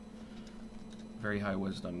have very high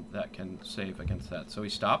wisdom that can save against that. So he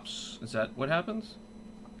stops? Is that what happens?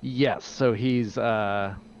 Yes, so he's,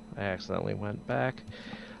 I accidentally went back.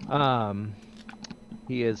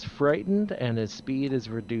 He is frightened, and his speed is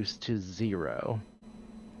reduced to 0.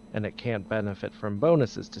 And it can't benefit from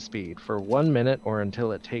bonuses to speed for 1 minute or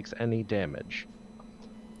until it takes any damage.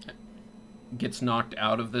 Gets knocked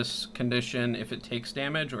out of this condition if it takes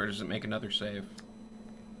damage, or does it make another save?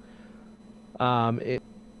 It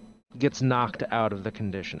gets knocked out of the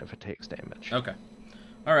condition if it takes damage. Okay.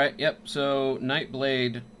 Alright, yep. So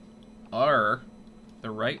Nightblade R,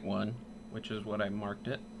 the right one, which is what I marked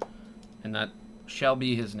it, and that shall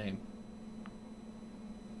be his name.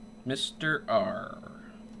 Mr. R.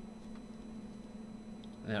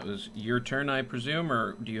 That was your turn, I presume,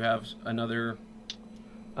 or do you have another?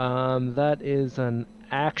 That is an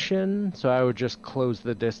action, so I would just close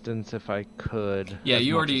the distance if I could. Yeah, as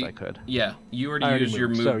you much already. as I could. Yeah, you already I already used your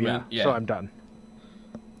moved, movement. so so I'm done.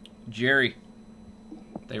 Jerry,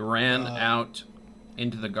 they ran out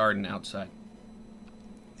into the garden outside.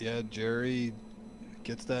 Yeah, Jerry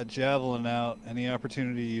gets that javelin out. Any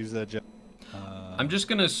opportunity to use that javelin. I'm just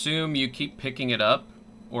gonna assume you keep picking it up,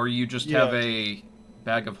 or you just have a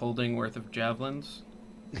bag of holding worth of javelins.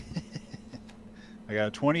 I got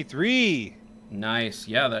a 23. Nice.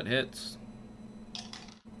 Yeah, that hits.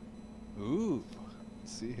 Ooh.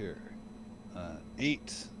 Let's see here.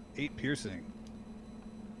 8 piercing.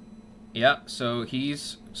 Yeah, so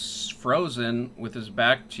he's frozen with his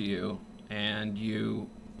back to you, and you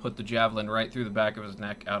put the javelin right through the back of his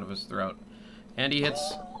neck, out of his throat. And he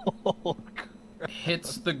hits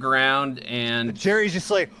the ground, and Jerry's just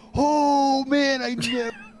like, oh man, I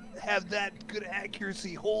never have that good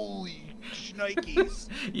accuracy. Holy shnikes.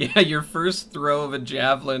 yeah, your first throw of a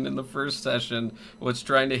javelin in the first session was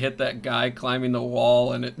trying to hit that guy climbing the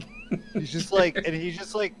wall, and it... He's just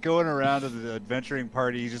like going around to the adventuring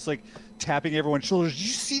party. He's just like tapping everyone's shoulders. Did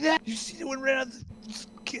you see that? You see the one ran out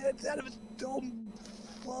of his dome?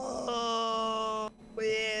 Fuck,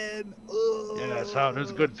 man. Yeah, so it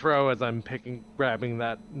was a good throw as I'm grabbing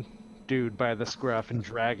that dude by the scruff and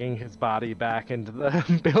dragging his body back into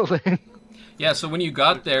the building. Yeah, so when you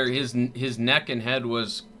got there, his neck and head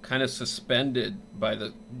was kind of suspended by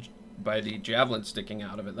the javelin sticking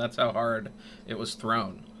out of it. That's how hard it was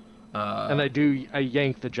thrown. And I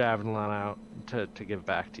yank the javelin out to give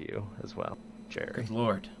back to you as well, Jerry. Good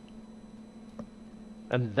lord.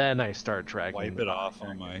 And then I start dragging. Wipe it off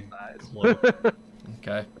on my cloak.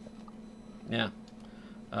 Okay. Yeah.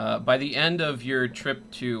 By the end of your trip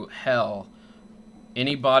to hell,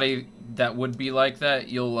 anybody that would be like that,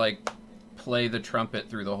 you'll like play the trumpet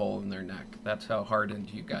through the hole in their neck. That's how hardened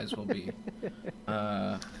you guys will be.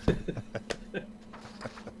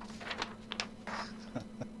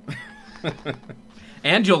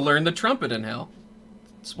 And you'll learn the trumpet in hell.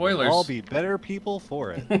 Spoilers. We'll all be better people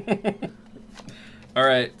for it. All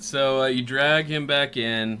right, so you drag him back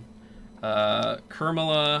in.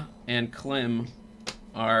 Kermela and Klim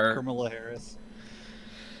are... Kermela Harris.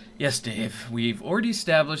 Yes, Dave. We've already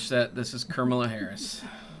established that this is Kermela Harris.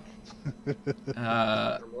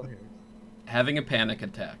 Having a panic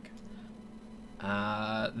attack.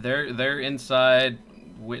 They're inside.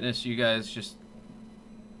 Witness you guys just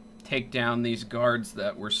take down these guards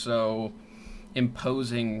that were so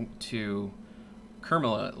imposing to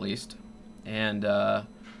Kermela, at least. And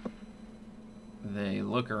they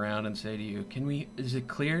look around and say to you, is it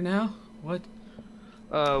clear now? What?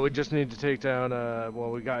 We just need to take down, well,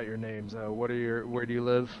 we got your names. Where do you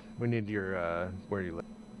live? We need your, where do you live?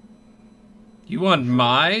 You want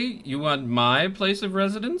my place of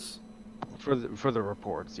residence? For the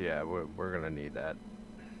reports, yeah, we're gonna need that.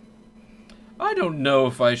 I don't know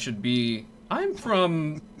if I should be. I'm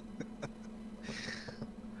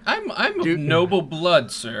of noble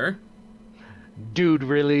blood, sir. Dude,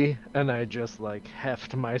 really? And I just like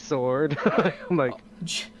heft my sword. I'm like,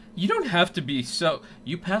 you don't have to be so.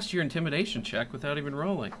 You passed your intimidation check without even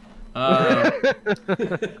rolling.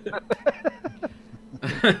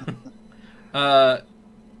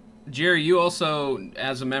 Jerry, you also,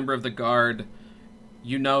 as a member of the guard,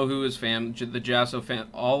 you know who his the Jasso fan.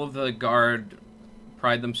 All of the guard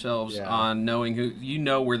pride themselves on knowing who. You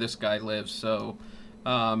know where this guy lives. So,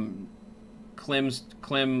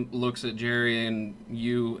 Clem looks at Jerry and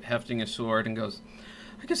you hefting a sword and goes,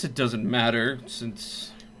 "I guess it doesn't matter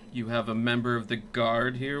since you have a member of the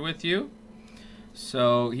guard here with you."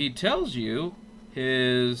 So he tells you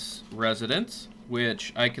his residence,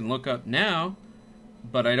 which I can look up now,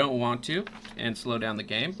 but I don't want to, and slow down the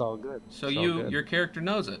game. It's all good. So your character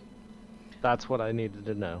knows it. That's what I needed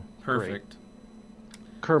to know. Perfect.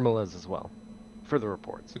 Kermela's as well, for the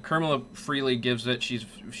reports. So Kermela freely gives it. She's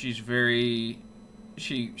very.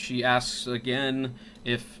 She asks again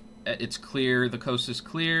if it's clear, the coast is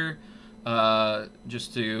clear,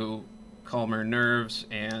 just to calm her nerves,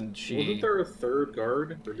 and she. Wasn't there a third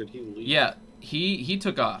guard, or did he leave? Yeah, he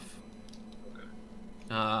took off. Okay.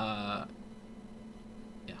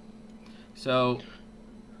 Yeah. So.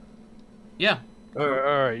 Yeah. All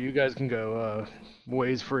right, you guys can go.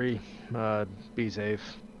 Ways free. Be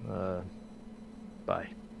safe. Bye.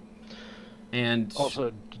 And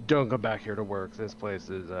also, don't come back here to work. This place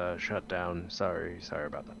is shut down. Sorry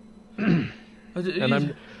about that.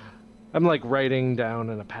 And I'm like writing down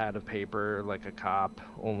in a pad of paper like a cop.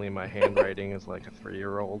 Only my handwriting is like a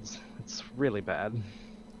 3-year-old's. It's really bad.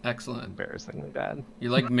 Excellent. Embarrassingly bad.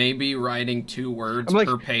 You're like maybe writing 2 words I'm like-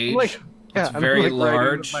 per I'm page. like- Yeah, It's very I'm, like, writing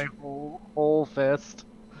large. with my whole fist.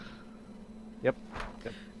 Yep.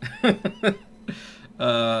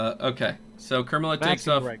 Okay. So Kermela takes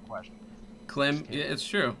Asking off. the right question. Clem, yeah, it's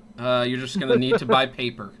true. You're just gonna need to buy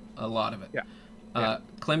paper, a lot of it. Yeah.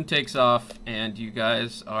 Clem takes off, and you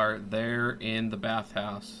guys are there in the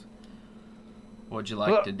bathhouse. What'd you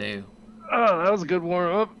like to do? Oh, that was a good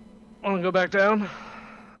warm up. Want to go back down?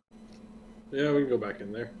 Yeah, we can go back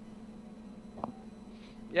in there.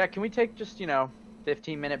 Yeah, can we take just,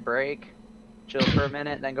 15-minute break, chill for a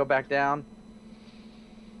minute, then go back down?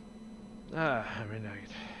 I mean,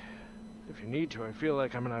 if you need to, I feel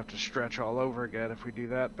like I'm gonna have to stretch all over again if we do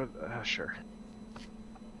that. But sure.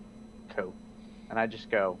 Cool. And I just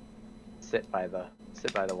go sit by the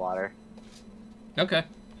water. Okay.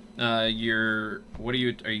 Are you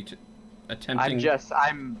attempting?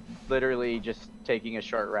 I'm literally just taking a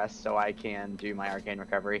short rest so I can do my arcane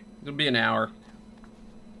recovery. It'll be an hour.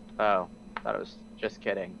 Oh, thought it was just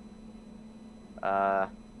kidding.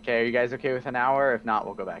 Okay, are you guys okay with an hour? If not,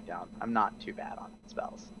 we'll go back down. I'm not too bad on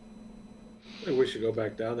spells. I think we should go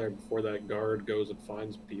back down there before that guard goes and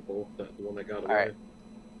finds people. The one that got away. Alright.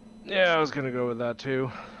 Yeah, I was gonna go with that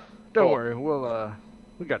too. Don't Cool. worry,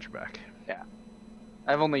 we got your back. Yeah.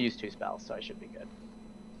 I've only used 2 spells, so I should be good.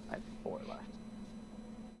 I have 4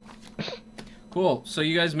 left. Cool. So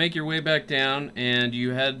you guys make your way back down, and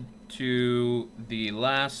you head to the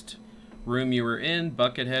last room you were in,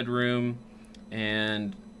 Buckethead room,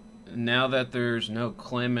 and now that there's no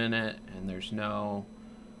Clem in it and there's no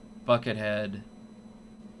Buckethead,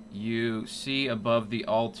 you see above the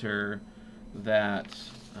altar that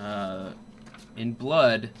in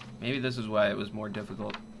blood, maybe this is why it was more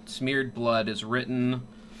difficult, smeared blood is written,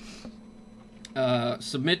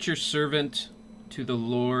 submit your servant to the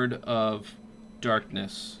Lord of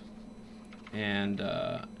Darkness. And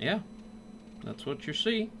yeah, that's what you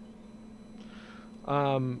see.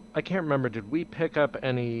 I can't remember. Did we pick up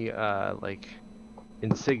any like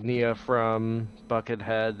insignia from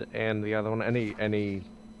Buckethead and the other one? Any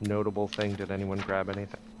notable thing? Did anyone grab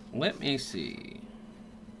anything? Let me see.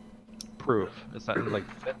 Proof. Is that like?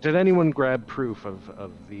 Did anyone grab proof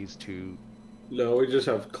of these 2? No, we just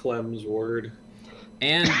have Clem's word.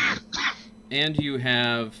 And you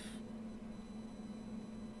have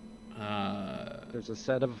There's a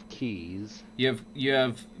set of keys. you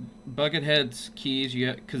have Buckethead's keys. You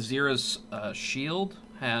have Kazira's shield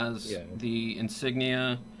has the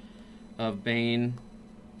insignia of Bane,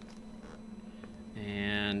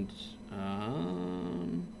 and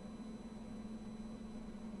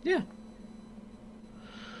yeah.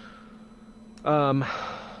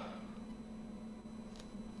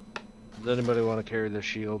 Does anybody want to carry the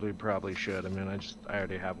shield? We probably should. I mean, I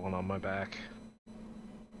already have one on my back.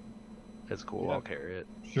 It's cool. Yeah. I'll carry it.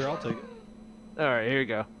 Sure, I'll take it. All right, here you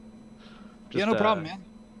go. Yeah, no problem, man.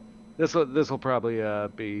 This will probably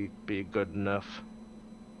be good enough.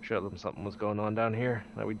 Show them something was going on down here.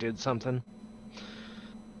 That we did something.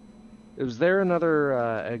 Is there another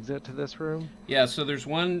exit to this room? Yeah. So there's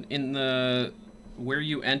one in where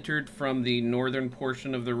you entered from the northern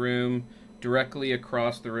portion of the room. Directly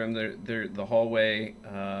across the room, the hallway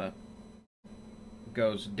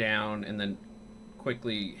goes down and then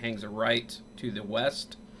quickly hangs a right to the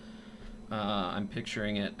west. I'm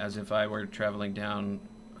picturing it as if I were traveling down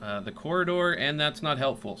the corridor, and that's not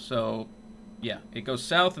helpful. So, yeah, it goes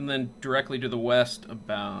south and then directly to the west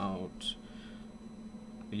about...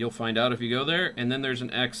 You'll find out if you go there. And then there's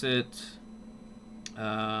an exit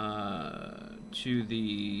to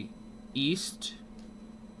the east,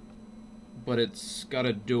 but it's got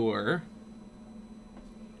a door.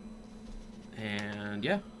 And,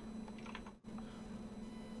 yeah.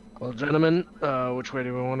 Well, gentlemen, which way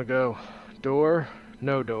do we want to go? Door?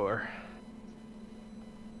 No door.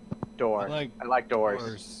 Door. I like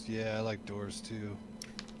doors. Yeah, I like doors too.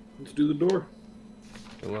 Let's do the door.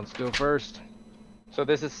 Who wants to go first? So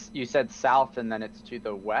this is, you said south and then it's to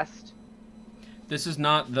the west? This is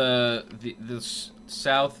not the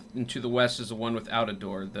south and to the west is the one without a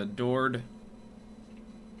door. The doored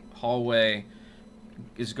hallway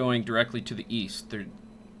is going directly to the east.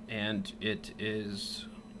 And it is...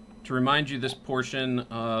 To remind you, this portion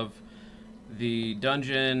of the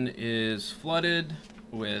dungeon is flooded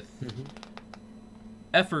with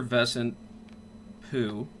effervescent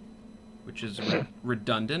poo, which is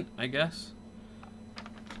redundant, I guess.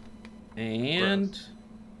 And Gross.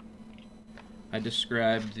 I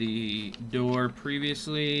described the door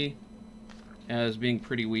previously as being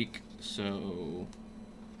pretty weak, so...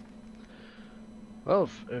 Well,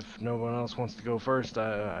 if no one else wants to go first,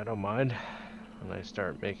 I don't mind. And I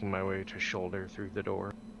start making my way to shoulder through the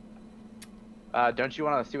door. Don't you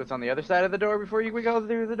want to see what's on the other side of the door before you go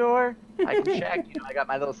through the door? I can check. You know, I got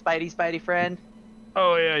my little Spidey friend.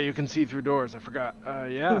 Oh yeah, you can see through doors. I forgot.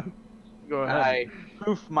 Yeah. Go ahead. I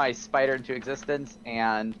poof my spider into existence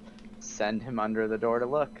and send him under the door to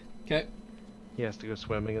look. Okay. He has to go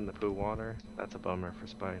swimming in the poo water. That's a bummer for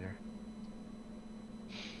Spider.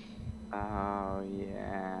 Oh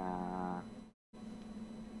yeah.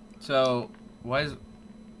 So why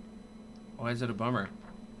is it a bummer?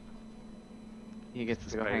 He gets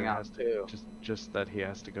to go Spider hang out has to- too. Just that he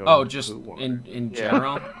has to go. Oh, in the just poo water. in Yeah.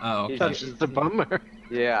 general. Oh, okay. That's just a bummer.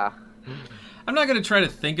 Yeah. I'm not gonna try to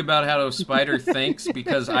think about how a spider thinks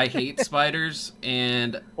because I hate spiders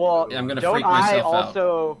and Well, I'm gonna don't freak I myself out.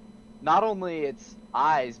 also not only its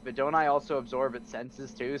eyes, but don't I also absorb its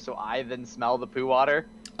senses too? So I then smell the poo water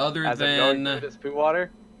Other as I'm going through than this poo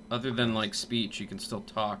water. like speech, you can still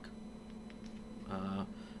talk.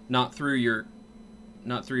 Not through your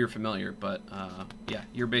familiar, but yeah,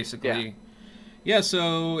 you're basically yeah.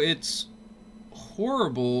 So it's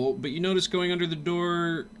horrible, but you notice going under the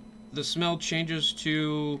door, the smell changes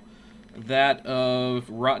to that of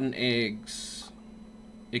rotten eggs.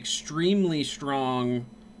 Extremely strong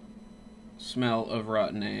smell of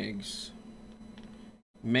rotten eggs.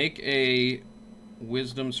 Make a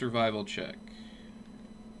wisdom survival check.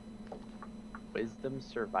 Wisdom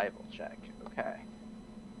survival check. Okay.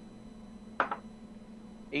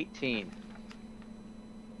 18.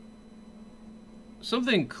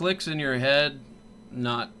 Something clicks in your head.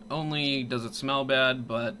 Not only does it smell bad,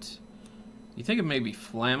 but you think it may be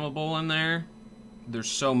flammable in there. There's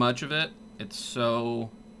so much of it. It's so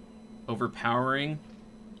overpowering.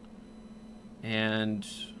 And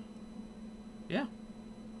yeah.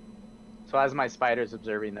 So as my spider's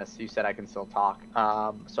observing this, you said I can still talk.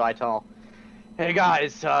 So I tell, hey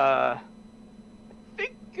guys, I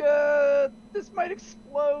think this might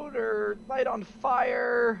explode or light on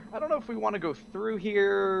fire. I don't know if we want to go through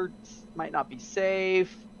here. It might not be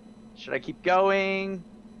safe. Should I keep going?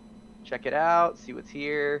 Check it out, see what's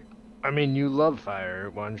here. I mean, you love fire.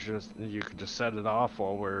 Why don't you could just set it off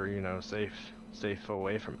while we're, you know, safe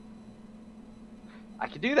away from it. I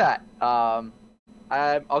could do that. I'll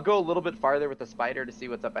go a little bit farther with the spider to see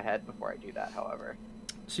what's up ahead before I do that, however.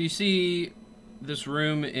 So you see this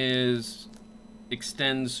room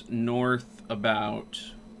extends north about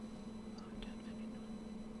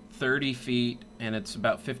 30 feet, and it's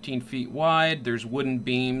about 15 feet wide. There's wooden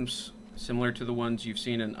beams similar to the ones you've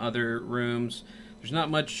seen in other rooms. There's not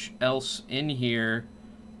much else in here.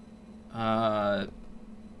 Yeah,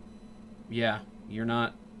 you're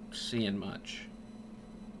not seeing much.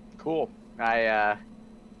 Cool. I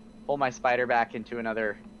pull my spider back into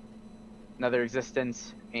another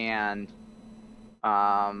existence, and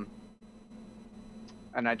I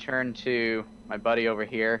turn to my buddy over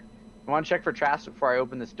here. I want to check for traps before I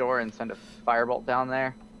open this door and send a firebolt down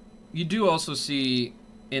there. You do also see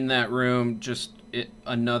in that room just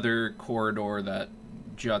another corridor that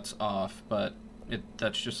juts off, but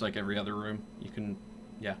that's just like every other room. You can,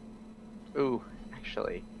 yeah. Ooh,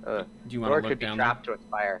 actually, Do you want door to look could be down trapped to its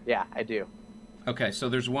fire. Yeah, I do. Okay, so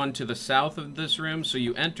there's one to the south of this room. So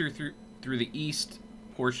you enter through the east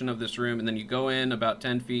portion of this room, and then you go in about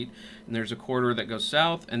 10 feet, and there's a corridor that goes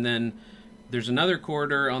south, and then there's another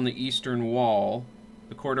corridor on the eastern wall.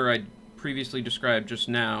 The corridor I previously described just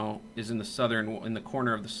now is in the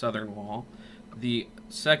corner of the southern wall. The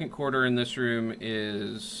second corridor in this room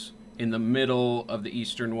is in the middle of the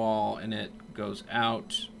eastern wall, and it goes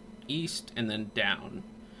out east and then down.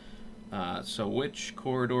 So which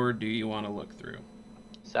corridor do you want to look through?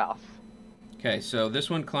 South. Okay, so this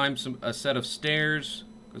one climbs a set of stairs,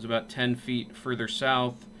 goes about 10 feet further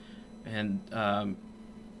south, and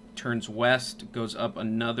turns west, goes up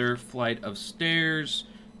another flight of stairs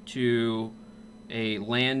to a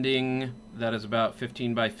landing that is about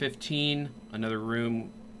 15 by 15, another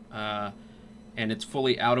room, and it's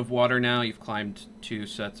fully out of water now. You've climbed 2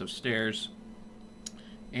 sets of stairs.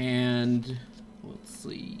 And let's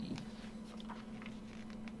see.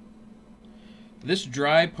 This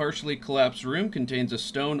dry, partially collapsed room contains a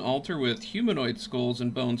stone altar with humanoid skulls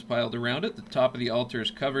and bones piled around it. The top of the altar is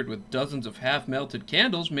covered with dozens of half-melted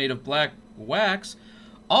candles made of black wax,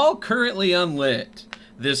 all currently unlit.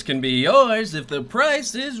 This can be yours if the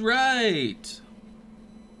price is right.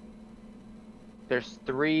 There's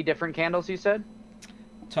 3 different candles, you said?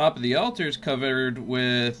 Top of the altar is covered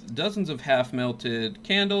with dozens of half-melted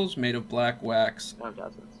candles made of black wax, No,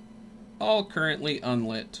 dozens. all currently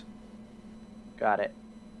unlit. Got it.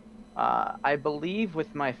 I believe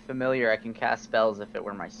with my familiar I can cast spells if it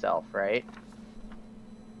were myself, right?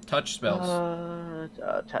 Touch spells.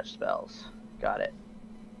 Touch spells. Got it.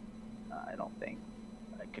 I don't think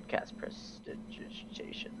I could cast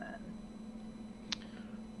Prestidigitation then.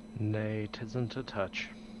 Nay, 'tisn't a touch.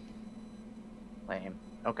 Lame.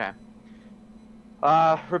 Okay.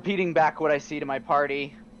 Repeating back what I see to my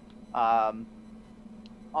party. On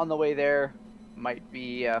the way there, might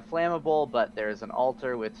be flammable, but there's an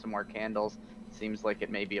altar with some more candles. Seems like it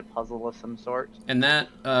may be a puzzle of some sort. And that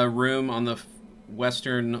room on the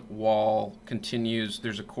western wall continues.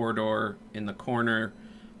 There's a corridor in the corner,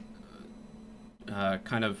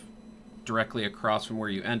 kind of directly across from where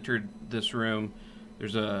you entered this room.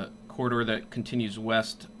 There's a corridor that continues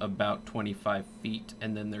west about 25 feet,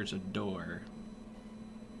 and then there's a door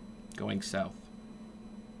going south.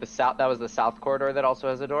 The south. That was the south corridor that also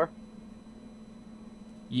has a door.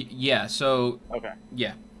 Yeah. So. Okay.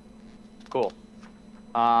 Yeah. Cool.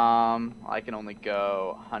 I can only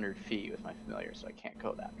go 100 feet with my familiar, so I can't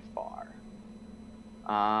go that far.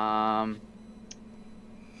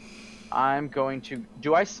 I'm going to...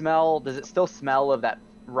 Do I smell... Does it still smell of that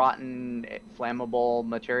rotten, flammable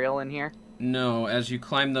material in here? No, as you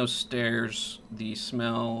climb those stairs, the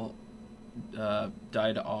smell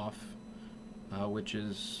died off, which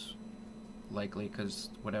is likely because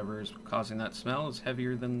whatever is causing that smell is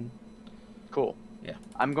heavier than... Cool. Yeah.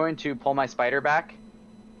 I'm going to pull my spider back.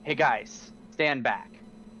 Hey guys, stand back.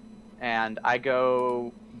 And I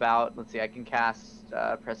go about... Let's see, I can cast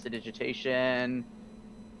Prestidigitation.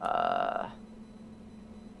 Let's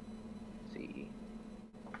see.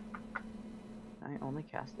 I only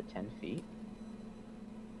cast it 10 feet.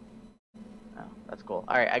 Oh, that's cool.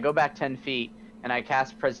 Alright, I go back 10 feet, and I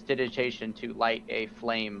cast Prestidigitation to light a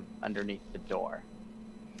flame underneath the door.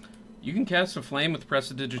 You can cast a flame with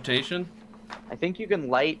Prestidigitation? I think you can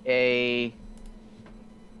light a...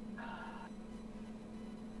 I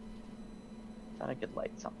thought I could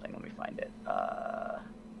light something. Let me find it.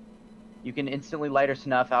 You can instantly light or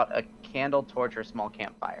snuff out a candle, torch, or small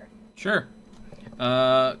campfire. Sure.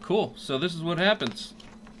 Cool. So this is what happens.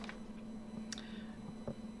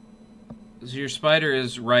 So your spider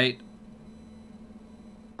is right...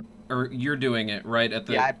 Or you're doing it right at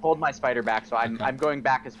the... Yeah, I pulled my spider back, so Okay. I'm going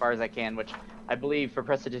back as far as I can, which I believe for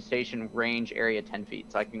Prestidigitation range area 10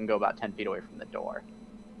 feet, so I can go about 10 feet away from the door.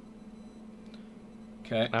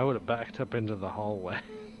 Okay. I would have backed up into the hallway.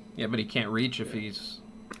 Yeah, but he can't reach if he's...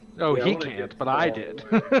 Oh, Yeah, I he wanna can't, get but I the did.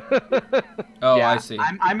 Oh, Yeah, I see.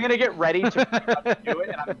 I'm gonna get ready to do it,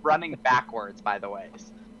 and I'm running backwards, by the way,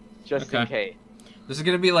 just in Okay. case. This is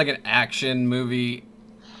gonna be like an action movie,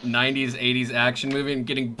 90s, 80s action movie, and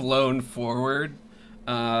getting blown forward.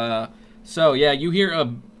 So yeah, you hear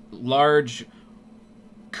a large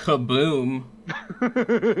kaboom.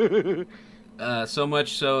 So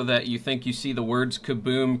much so that you think you see the words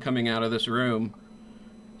kaboom coming out of this room.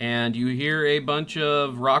 And you hear a bunch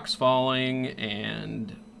of rocks falling,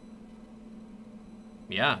 and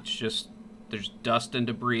yeah, it's just, there's dust and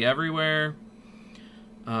debris everywhere.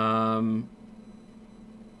 Yeah,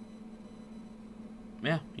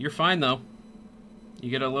 you're fine though. You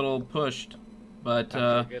get a little pushed, but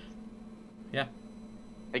yeah.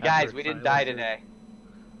 Hey guys, After we didn't silence. die today.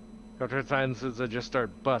 After silences, I just start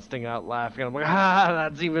busting out laughing. I'm like, ah,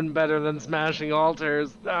 that's even better than smashing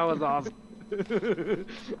altars. That was awesome.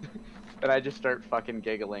 And I just start fucking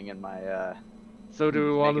giggling in my, So do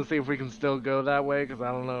we want to see if we can still go that way? Because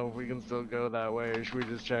I don't know if we can still go that way, or should we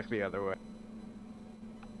just check the other way?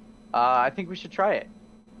 I think we should try it.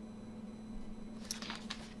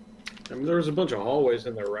 I mean, there's a bunch of hallways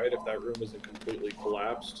in there, right? If that room isn't completely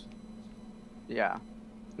collapsed. Yeah.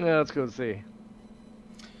 Yeah, let's go see.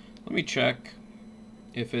 Let me check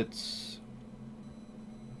if it's...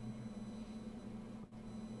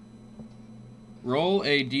 Roll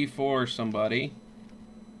a d4, somebody.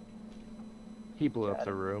 He blew up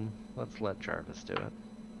the room. Let's let Jarvis do it.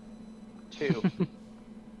 2.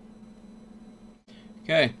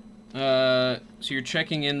 Okay, so you're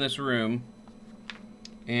checking in this room,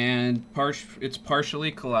 and it's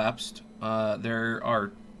partially collapsed. There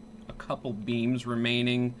are a couple beams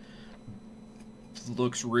remaining.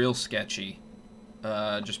 Looks real sketchy.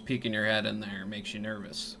 Just peeking your head in there makes you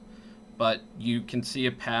nervous. But you can see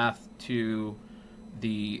a path to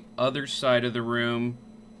the other side of the room,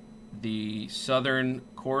 the southern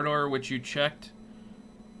corridor, which you checked,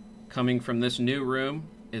 coming from this new room,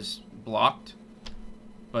 is blocked.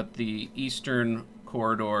 But the eastern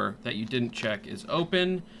corridor that you didn't check is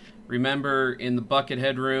open. Remember, in the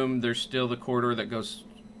Buckethead room, there's still the corridor that goes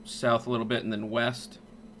south a little bit and then west.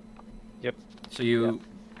 Yep. So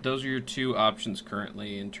those are your two options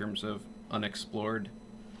currently in terms of unexplored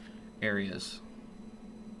areas.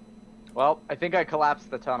 Well, I think I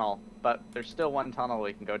collapsed the tunnel, but there's still one tunnel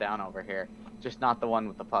we can go down over here. Just not the one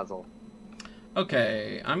with the puzzle.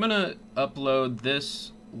 Okay, I'm gonna upload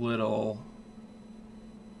this little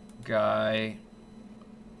guy.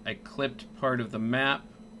 I clipped part of the map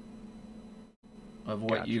of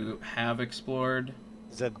what you have explored.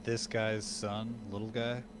 Is that this guy's son, little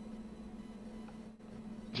guy?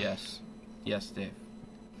 Yes. Yes, Dave.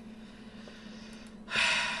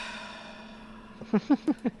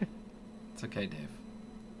 It's okay, Dave.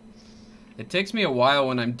 It takes me a while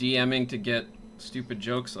when I'm DMing to get stupid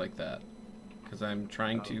jokes like that. Because I'm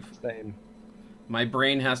trying to... Same. My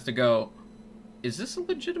brain has to go, is this a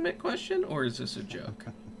legitimate question or is this a joke?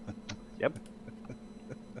 Yep.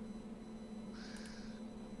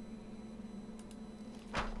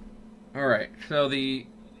 Alright, so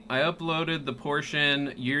I uploaded the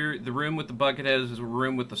portion. The room with the bucket head is a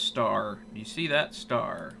room with the star. Do you see that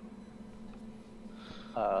star?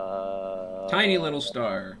 Tiny little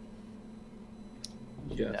star.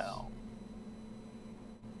 Yes. No.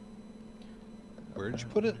 Where'd you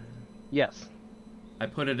put it? Yes. I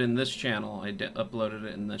put it in this channel. I uploaded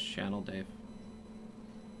it in this channel, Dave.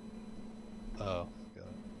 Oh, got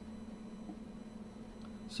it.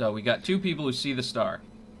 So we got 2 people who see the star.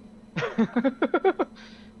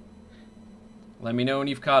 Let me know when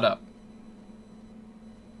you've caught up.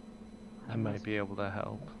 I might be able to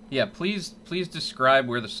help. Yeah, please describe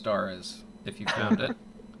where the star is, if you found it.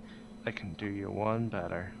 I can do you one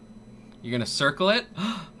better. You're gonna circle it?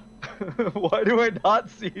 Why do I not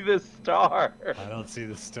see this star? I don't see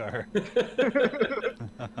the star.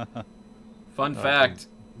 Fun fact,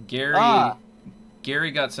 Gary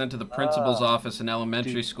got sent to the principal's office in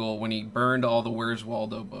elementary school when he burned all the Where's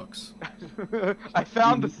Waldo books. I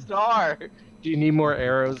found the star. Do you need more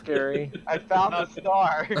arrows, Gary? I found the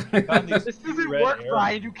star. This doesn't work,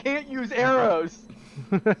 Brian. You can't use arrows.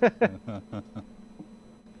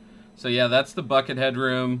 So yeah, that's the Buckethead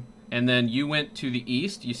room. And then you went to the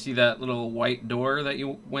east. You see that little white door that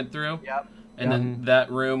you went through? Yep. And then that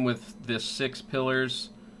room with the 6 pillars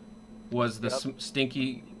was the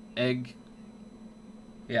stinky egg.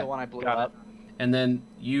 Yeah. The one I blew up. And then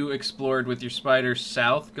you explored with your spider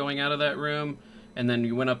south going out of that room. And then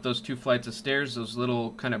you went up those 2 flights of stairs. Those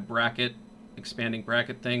little kind of expanding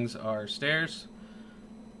bracket things are stairs.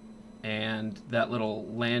 And that little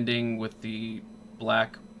landing with the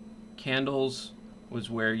black candles was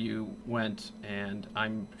where you went, and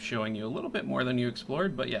I'm showing you a little bit more than you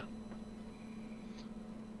explored, but yeah.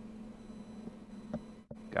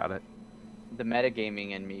 Got it. The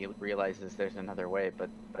metagaming in me realizes there's another way, but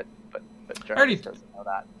Jarvis doesn't know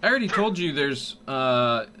that. I already told you there's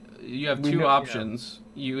you have 2 options.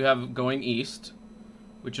 You have going east,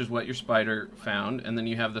 which is what your spider found, and then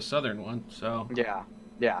you have the southern one. So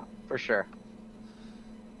yeah, for sure.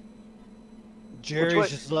 Jerry's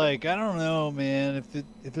just like, I don't know, man.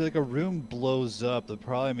 If like a room blows up, that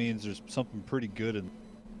probably means there's something pretty good in.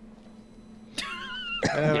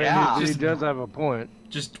 Yeah, he does have a point.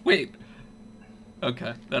 Just wait.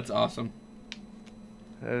 Okay, that's awesome.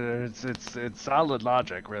 It's solid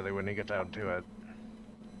logic, really, when you get down to it.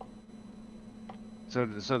 So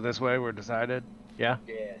this way we're decided. Yeah.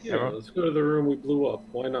 Yes. Yeah, let's go to the room we blew up.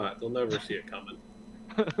 Why not? They'll never see it coming.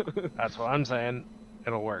 That's what I'm saying.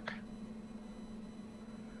 It'll work.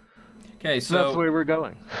 Okay, So that's the way we're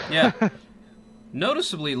going. Yeah.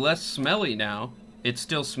 Noticeably less smelly now. It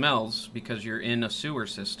still smells because you're in a sewer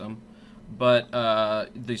system, but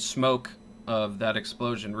the smoke of that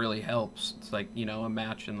explosion really helps. It's like, you know, a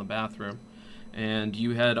match in the bathroom. And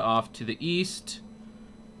you head off to the east.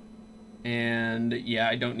 And yeah,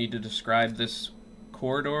 I don't need to describe this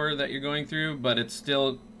corridor that you're going through, but it's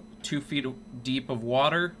still 2 feet deep of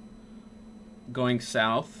water going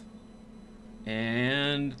south.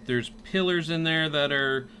 And there's pillars in there that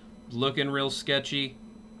are looking real sketchy.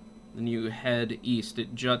 Then you head east. It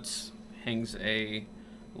hangs a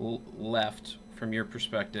left from your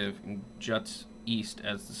perspective and juts east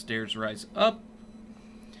as the stairs rise up.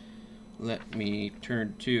 Let me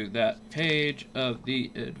turn to that page of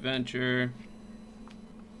the adventure.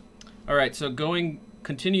 Alright, so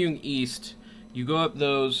continuing east, you go up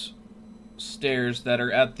those stairs that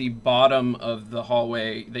are at the bottom of the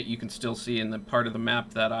hallway that you can still see in the part of the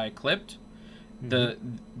map that I clipped.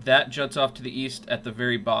 That juts off to the east at the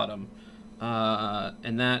very bottom.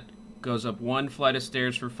 And that goes up 1 flight of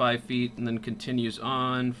stairs for 5 feet and then continues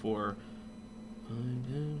on for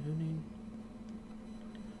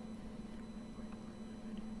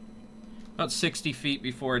about 60 feet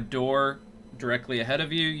before a door directly ahead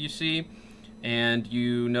of you see. And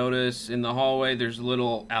you notice in the hallway there's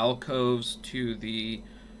little alcoves to the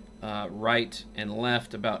right and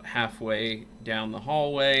left about halfway down the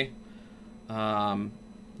hallway.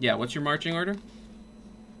 Yeah, what's your marching order?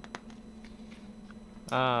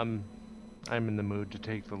 I'm in the mood to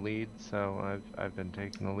take the lead, so I've been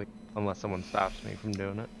taking the lead, unless someone stops me from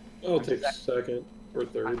doing it. I'll take second or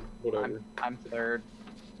third, whatever. I'm third.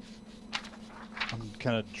 I'm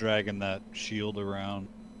kind of dragging that shield around.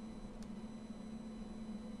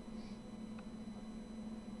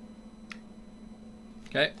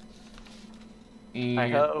 Okay. Hi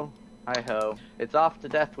ho, hi ho. It's off to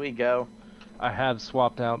death we go. I have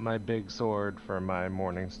swapped out my big sword for my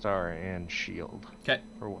morning star and shield. Okay.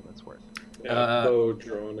 For what it's worth. Yeah, bow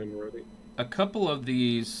drawn and ready. A couple of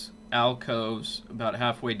these alcoves about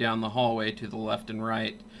halfway down the hallway to the left and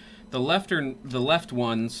right. The left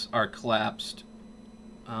ones are collapsed,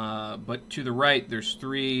 but to the right there's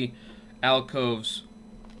 3 alcoves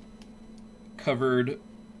covered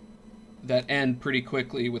that end pretty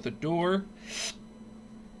quickly with a door.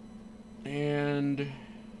 And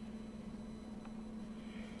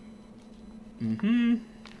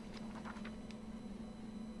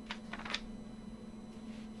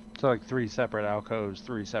So like 3 separate alcoves,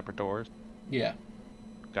 3 separate doors. yeah.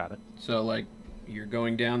 Got it. So like you're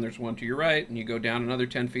going down, there's one to your right, and you go down another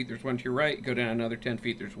 10 feet, there's one to your right, go down another 10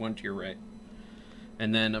 feet, there's one to your right.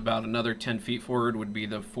 And then about another 10 feet forward would be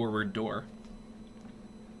the forward door.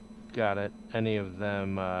 Got it. Any of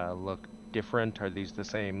them look different? Are these the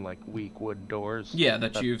same, like, weak wood doors? Yeah,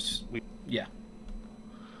 that you've... Yeah.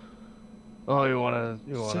 Oh, you wanna...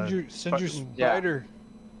 Send your spider.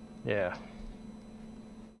 Yeah.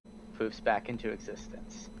 Poofs back into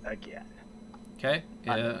existence again. Okay.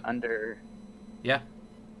 Under... Yeah.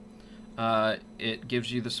 It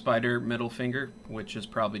gives you the spider middle finger, which is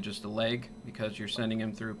probably just a leg, because you're sending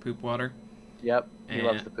him through poop water. Yep, he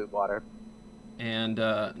loves the poop water. And,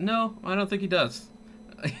 no, I don't think he does.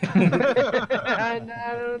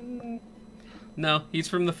 No, he's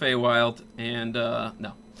from the Feywild, and,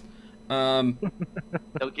 no.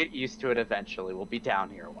 They'll get used to it eventually. We'll be down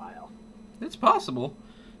here a while. It's possible.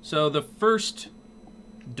 So the first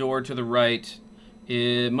door to the right,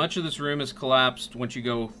 much of this room is collapsed. Once you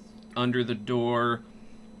go under the door,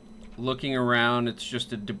 looking around, it's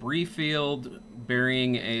just a debris field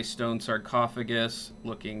burying a stone sarcophagus.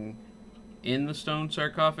 Looking in the stone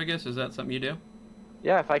sarcophagus, is that something you do?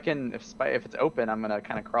 Yeah, if it's open, I'm gonna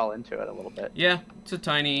kind of crawl into it a little bit. Yeah, it's a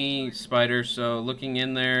tiny spider. So looking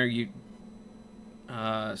in there, you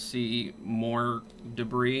see more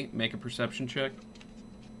debris. Make a perception check.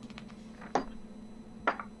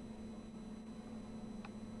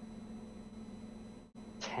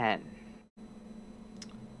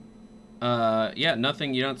 Yeah,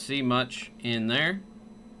 nothing. You don't see much in there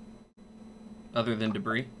other than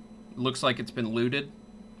debris. Looks like it's been looted.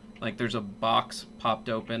 Like there's a box popped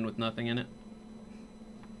open with nothing in it.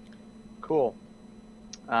 Cool.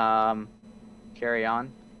 Carry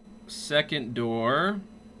on. Second door.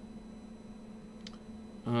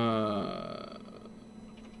 There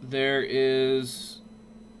is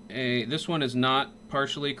this one is not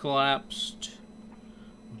partially collapsed,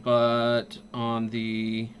 but on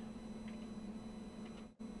the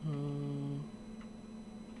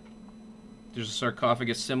there's a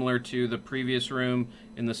sarcophagus similar to the previous room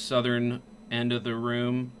in the southern end of the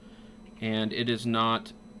room, and it is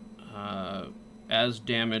not as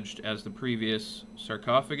damaged as the previous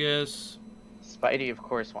sarcophagus. Spidey, of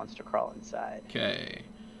course, wants to crawl inside. Okay.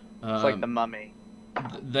 It's like the mummy.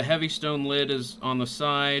 The heavy stone lid is on the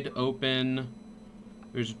side, open.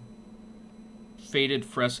 There's faded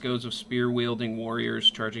frescoes of spear-wielding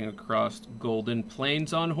warriors charging across golden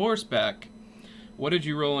plains on horseback. What did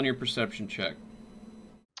you roll on your perception check?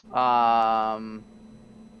 2.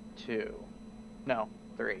 No,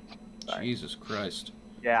 3. Sorry. Jesus Christ.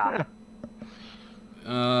 Yeah.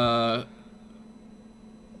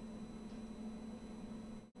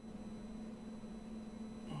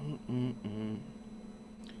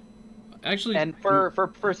 Actually, and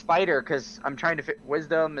for spider, because I'm trying to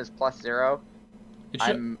wisdom is +0.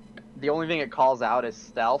 The only thing it calls out is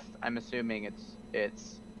stealth. I'm assuming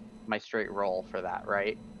it's my straight roll for that,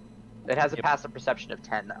 right? It has a passive perception of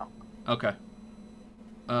 10 though. Okay.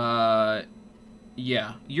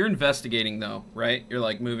 Yeah, you're investigating though, right? You're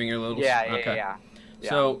like moving your little. Yeah.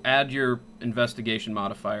 So add your investigation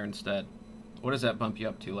modifier instead. What does that bump you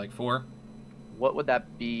up to? Like 4? What would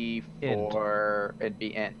that be for? It'd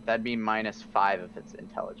be int. That'd be -5 if it's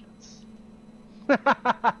intelligence.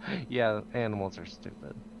 Yeah, animals are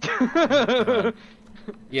stupid.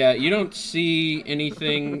 Yeah, you don't see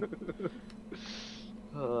anything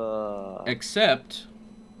except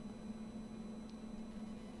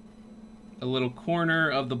a little corner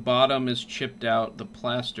of the bottom is chipped out, the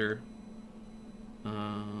plaster.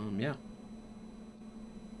 Yeah.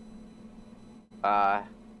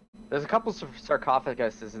 There's a couple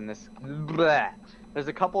sarcophaguses in this. Bleh. There's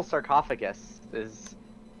a couple sarcophaguses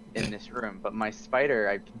in this room, but my spider,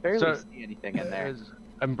 I can barely see anything in there.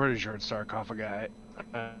 I'm pretty sure it's sarcophagi.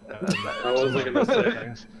 I wasn't gonna say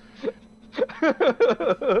things.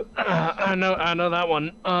 I know that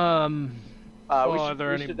one. Are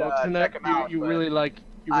there any books in there? You really like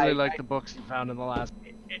the books you found in the last.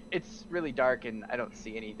 It's really dark and I don't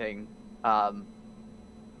see anything. Well,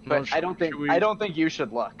 But I don't think you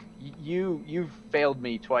should look. You've failed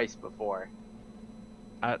me twice before.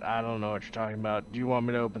 I don't know what you're talking about. Do you want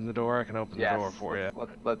me to open the door? I can open the door for you.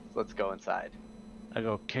 Let's go inside. I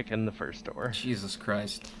go kick in the first door. Jesus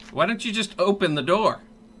Christ. Why don't you just open the door?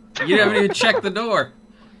 You haven't even checked the door.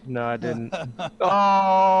 No, I didn't.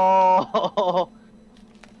 Oh!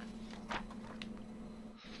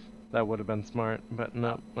 That would have been smart, but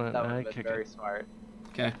no. That would have been very smart.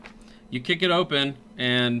 Okay. You kick it open,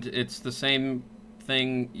 and it's the same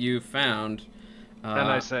thing you found. And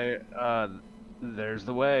I say, there's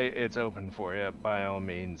the way. It's open for you, by all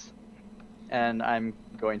means. And I'm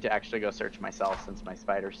going to actually go search myself since my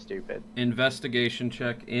spider's stupid. Investigation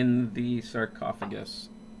check in the sarcophagus.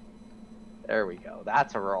 There we go.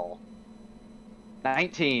 That's a roll.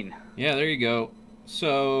 19. Yeah, there you go.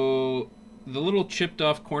 So, the little chipped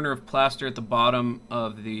off corner of plaster at the bottom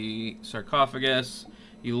of the sarcophagus,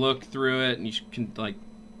 you look through it and you can like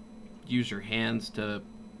use your hands to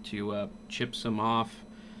chip some off.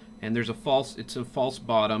 And there's it's a false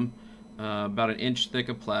bottom, about an inch thick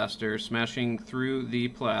of plaster. Smashing through the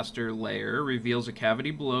plaster layer reveals a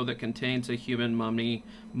cavity below that contains a human mummy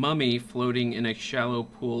floating in a shallow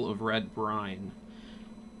pool of red brine.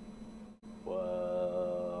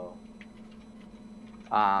 Whoa.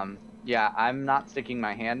 Yeah, I'm not sticking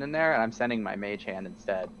my hand in there, and I'm sending my mage hand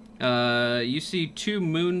instead. You see 2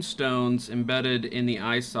 moonstones embedded in the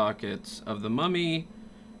eye sockets of the mummy,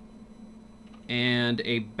 and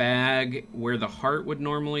a bag where the heart would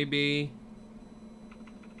normally be.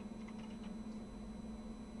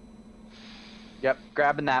 Yep,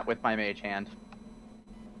 grabbing that with my mage hand.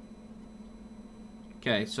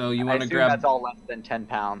 Okay, so you want to assume grab that's all less than 10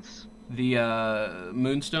 pounds. the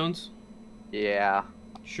moonstones? Yeah.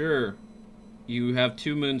 Sure. You have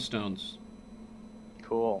 2 moonstones.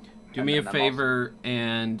 Cool. Do me a favor,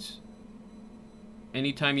 and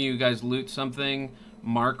anytime you guys loot something,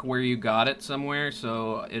 mark where you got it somewhere,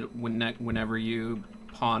 so whenever you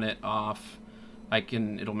pawn it off,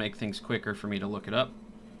 it'll make things quicker for me to look it up.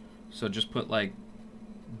 So just put like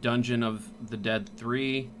Dungeon of the Dead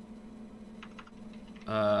 3,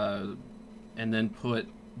 and then put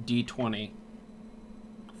D20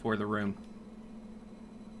 for the room.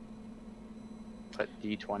 Put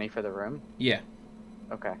D20 for the room? Yeah.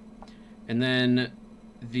 Okay. And then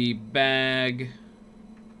the bag.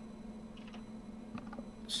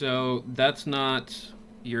 So that's not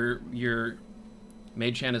your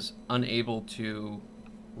mage hand is unable to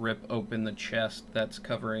rip open the chest that's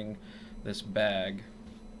covering this bag.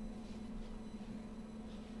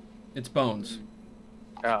 It's bones.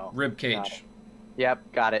 Oh. Rib cage.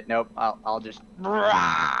 Yep, got it. Nope. I'll just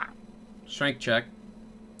Strength check.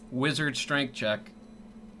 Wizard strength check.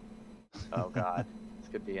 Oh god. This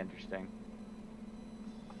could be interesting.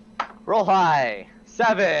 Roll high.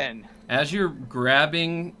 7. As you're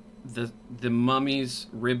grabbing the mummy's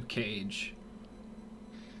rib cage.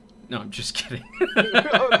 No, I'm just kidding.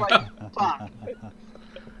 I was like, fuck.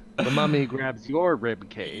 The mummy grabs your rib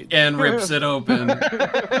cage and rips it open.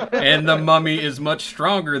 And the mummy is much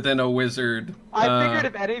stronger than a wizard. I figured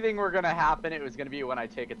if anything were gonna happen, it was gonna be when I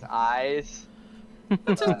take its eyes.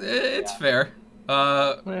 It's fair.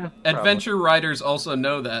 Adventure writers also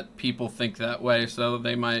know that people think that way, so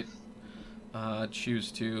they might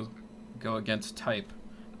choose to go against type.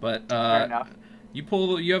 But Fair enough.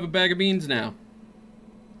 you have a bag of beans now.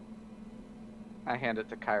 I hand it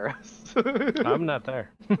to Kairos. I'm not there.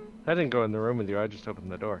 I didn't go in the room with you. I just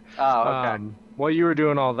opened the door. Oh, okay. While you were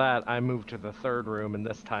doing all that, I moved to the 3rd room, and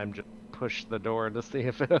this time just pushed the door to see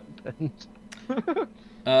if it opened.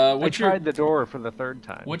 I tried the door for the 3rd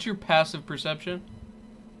time. What's your passive perception?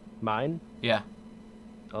 Mine? Yeah.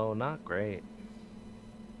 Oh, not great.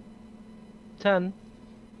 10.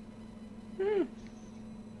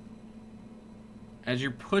 As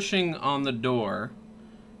you're pushing on the door,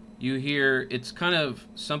 you hear it's kind of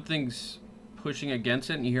something's pushing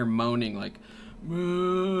against it, and you hear moaning like.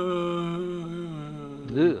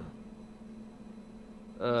 Ugh.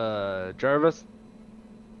 Jarvis?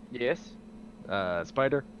 Yes?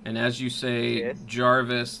 Spider. And as you say, Yes.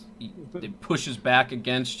 Jarvis, it pushes back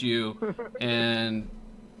against you, and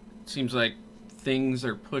it seems like things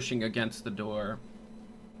are pushing against the door.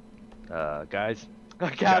 Guys. I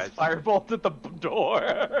cast Guys. firebolt at the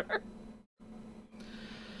door.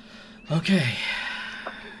 Okay.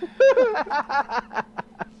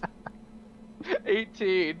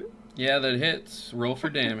 18. Yeah, that hits. Roll for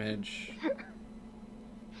damage.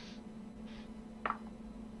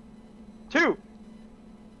 2.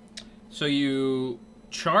 So you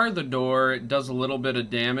char the door. It does a little bit of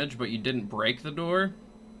damage, but you didn't break the door.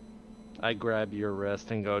 I grab your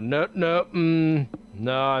wrist and go, no,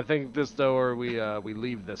 I think this door, we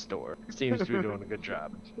leave this door. Seems to be doing a good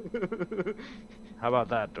job. How about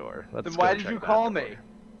that door? Then Let's why go did check you that call door. me?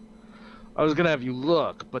 I was gonna have you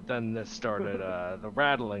look, but then this started, the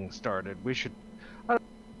rattling started.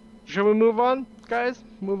 Should we move on, guys?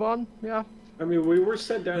 Move on? Yeah. I mean, we were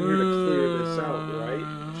sent down here to clear this out,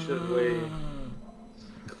 right? Should we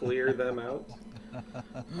clear them out?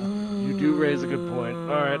 You do raise a good point.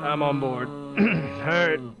 Alright, I'm on board.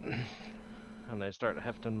 Alright. And I start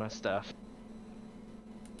hefting my stuff.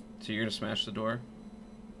 So you're gonna smash the door?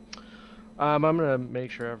 I'm gonna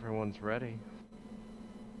make sure everyone's ready.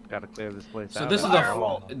 Gotta clear this place So out.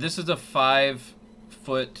 this is a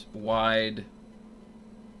 5-foot wide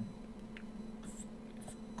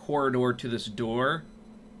corridor to this door.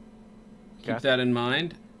 Keep Okay. that in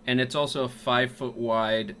mind. And it's also a 5-foot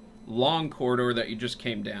wide long corridor that you just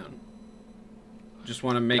came down. Just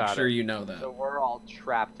want to make Got sure it. you know that. So we're all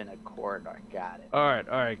trapped in a corridor. Got it.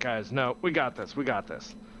 Alright, guys. No, we got this.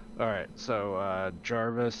 Alright, so,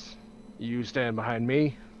 Jarvis, you stand behind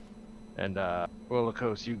me. And,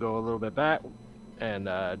 Rollercoaster, you go a little bit back. And,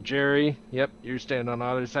 Jerry, yep, you stand on the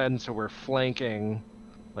other side. And so we're flanking,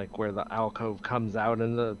 like, where the alcove comes out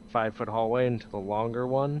in the 5-foot hallway into the longer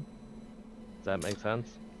one. Does that make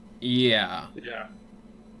sense? Yeah. Yeah.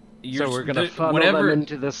 So we're gonna funnel them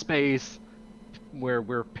into the space where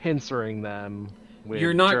we're pincering them with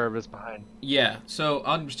You're not- Jarvis behind. Yeah, so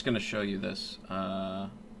I'm just going to show you this.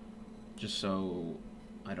 Just so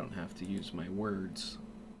I don't have to use my words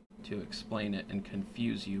to explain it and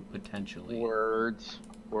confuse you potentially. Words.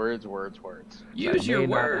 Use your I may not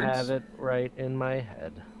words. have it right in my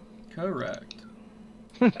head. Correct.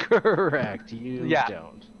 Correct. You Yeah.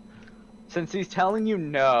 don't. Since he's telling you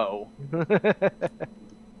no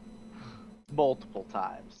multiple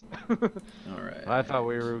times. All right. I thought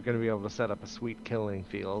we were going to be able to set up a sweet killing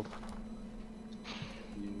field.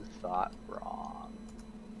 You thought wrong.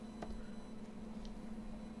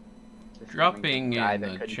 This Dropping coming from the guy in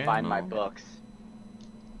that the couldn't find my channel. books.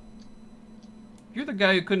 You're the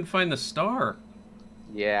guy who couldn't find the star.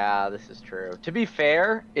 Yeah, this is true. To be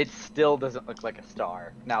fair, it still doesn't look like a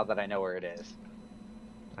star now that I know where it is.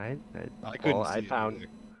 I couldn't see it either.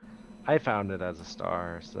 I found it as a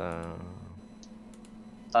star, so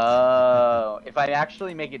Oh, if I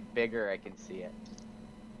actually make it bigger, I can see it.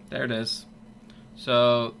 There it is.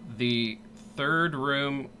 So the third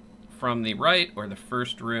room from the right, or the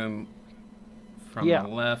first room from Yeah. the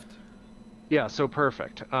left. yeah, so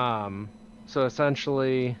perfect. So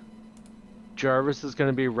essentially, Jarvis is going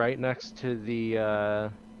to be right next to the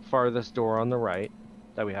farthest door on the right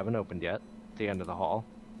that we haven't opened yet, at the end of the hall.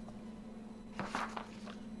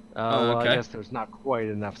 Well, okay. I guess there's not quite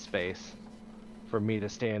enough space for me to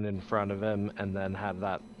stand in front of him and then have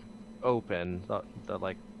that open, the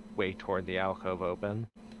like way toward the alcove open.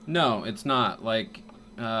 No, it's not. Like,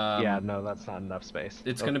 Yeah, no, that's not enough space.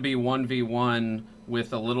 it's going to be 1v1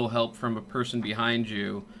 with a little help from a person behind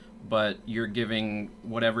you, but you're giving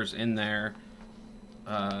whatever's in there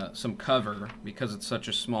some cover because it's such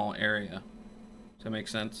a small area. Does that make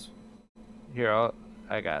sense? Here,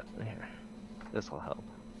 here. This will help.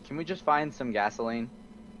 Can we just find some gasoline?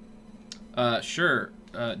 Sure.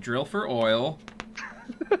 Drill for oil.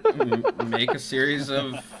 Make a series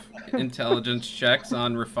of intelligence checks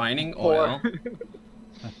on refining oil.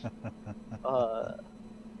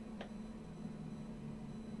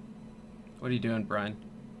 What are you doing, Brian?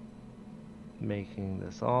 Making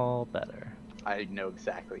this all better. I know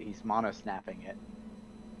exactly. He's mono-snapping it.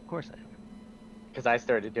 Of course I am. Because I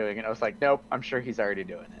started doing it. I was like, nope, I'm sure he's already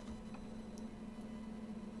doing it.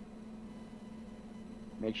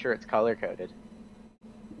 Make sure it's color-coded.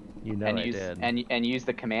 You know and I use did. and use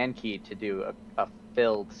the command key to do a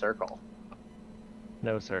filled circle.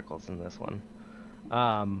 No circles in this one.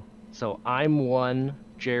 So I'm 1,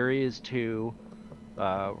 Jerry is 2,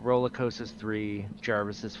 Rollercoaster is 3,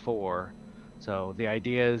 Jarvis is 4. So the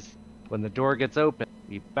idea is when the door gets open,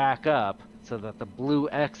 we back up so that the blue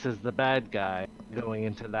X is the bad guy going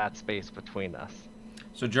into that space between us.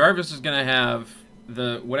 So Jarvis is going to have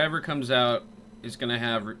whatever comes out is going to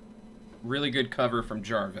have really good cover from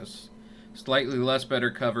Jarvis. Slightly less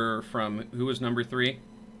better cover from who was number 3?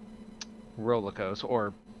 Rollicos,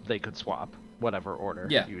 or they could swap, whatever order.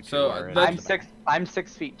 Yeah, you two so are in. I'm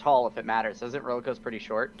 6 feet tall if it matters. Isn't Rollicos pretty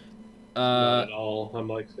short? Not at all. I'm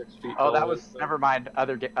like 6 feet Oh, tall. that was never mind.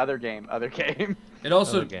 Other game. It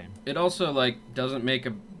also Other game. it also like doesn't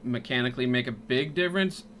mechanically make a big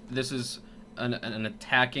difference. This is an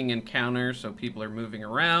attacking encounter, so people are moving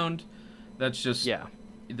around. That's just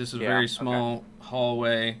This is a very small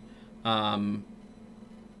hallway.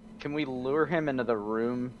 Can we lure him into the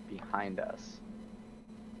room behind us?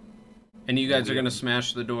 And you guys are gonna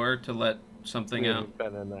smash the door to let something out. We've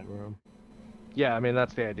been in that room. Yeah, I mean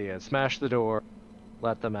that's the idea. Smash the door,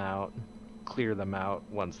 let them out, clear them out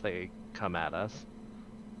once they come at us.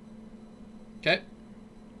 Okay.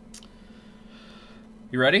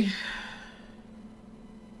 You ready?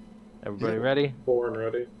 Everybody ready? Born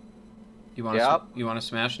ready. You want to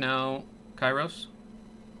smash now, Kairos?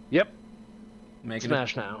 Yep.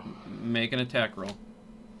 Smash now. Make an attack roll.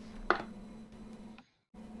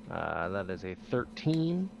 That is a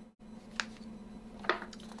 13.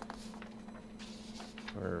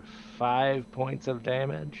 For 5 points of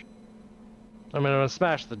damage. I'm gonna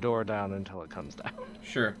smash the door down until it comes down.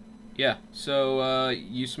 Sure. Yeah. So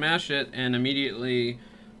you smash it, and immediately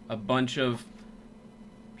a bunch of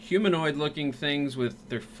humanoid-looking things with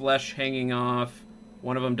their flesh hanging off.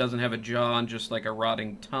 One of them doesn't have a jaw and just like a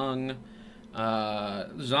rotting tongue.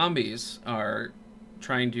 Zombies are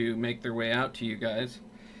trying to make their way out to you guys.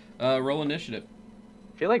 Roll initiative.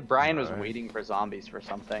 I feel like Brian was waiting for zombies for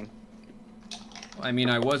something. I mean,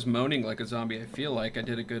 I was moaning like a zombie. I feel like I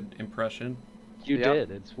did a good impression. You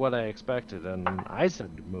did. It's what I expected, and I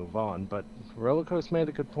said to move on, but Rollercoaster made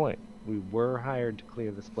a good point. We were hired to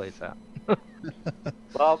clear this place out.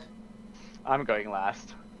 Well, I'm going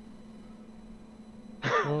last.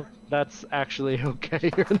 Well, that's actually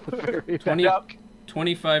okay. You're in the very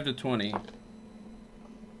 25 to 20.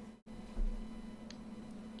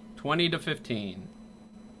 20 to 15.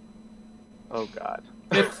 Oh, God.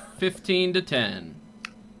 15 to 10.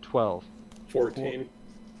 12. 14.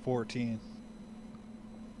 14.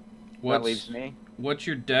 That leaves me. What's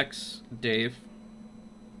your dex, Dave?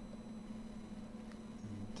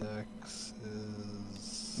 Dex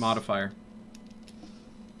is... Modifier.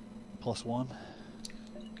 +1.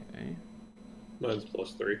 Okay. Mine's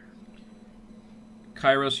 +3.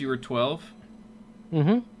 Kairos, you were 12?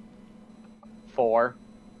 Mm-hmm. 4.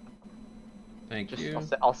 Thank you.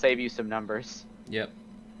 I'll save you some numbers. Yep.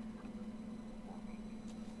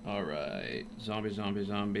 Alright. Zombie.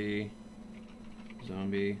 Zombie.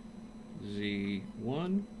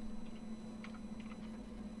 Z1.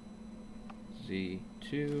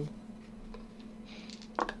 Z2.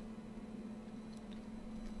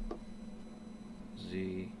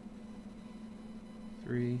 Z3.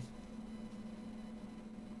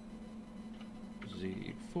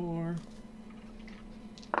 Z4.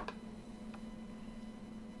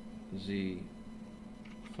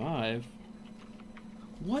 Z5.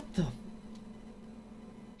 What the?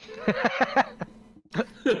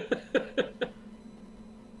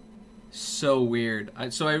 So weird.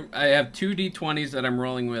 So I have two D20s that I'm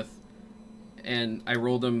rolling with, and I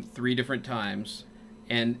rolled them 3 different times,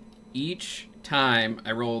 and each time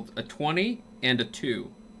I rolled a 20 and a 2.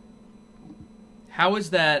 How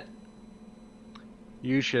is that?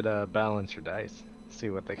 You should balance your dice. See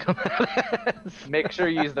what they come out as. Make sure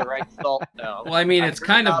you use the right salt, though. Well, I mean, it's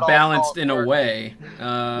kind of balanced in a way.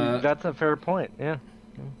 That's a fair point, yeah.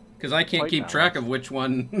 Because I can't keep track of which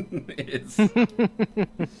one is.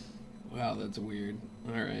 Wow, that's weird.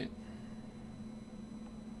 Alright.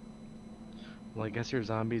 Well, I guess your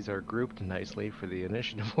zombies are grouped nicely for the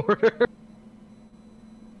initiative order.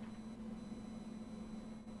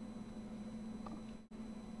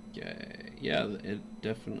 Okay. Yeah, it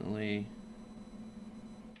definitely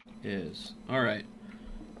is. Alright.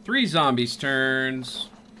 3 zombies' turns.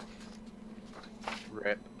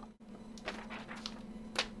 Rip.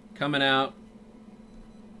 Coming out.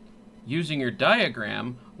 Using your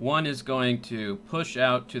diagram, one is going to push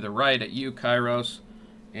out to the right at you, Kairos,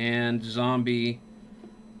 and zombie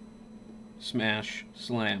smash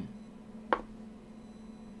slam.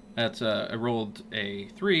 That's I rolled a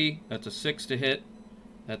 3. That's a 6 to hit.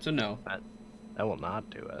 That's a no. That will not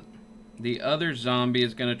do it. The other zombie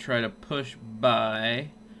is going to try to push by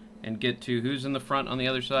and get to who's in the front on the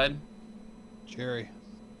other side? Jerry.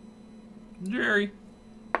 Jerry.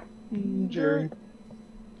 Jerry.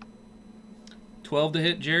 12 to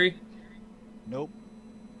hit, Jerry? Nope.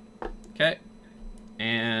 Okay.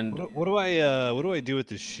 And What do I do with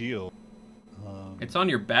the shield? it's on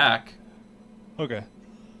your back. Okay.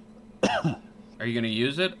 Are you going to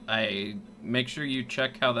use it? Make sure you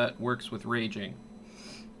check how that works with raging.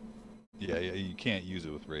 Yeah, you can't use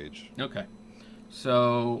it with rage. Okay.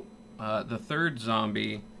 So the third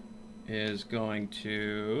zombie is going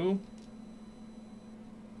to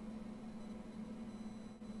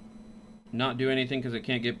not do anything because it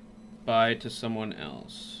can't get by to someone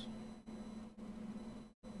else.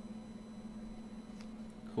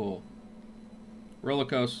 Cool.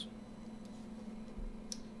 Rollercoaster.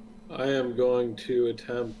 I am going to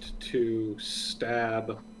attempt to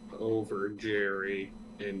stab over Jerry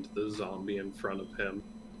into the zombie in front of him.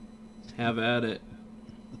 Have at it.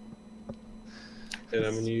 And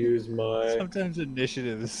I'm going to use my... Sometimes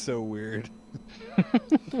initiative is so weird.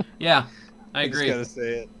 Yeah, I agree. Just gotta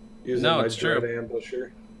say it. Using No, my it's true. dread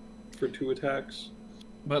ambusher for 2 attacks.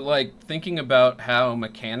 But like thinking about how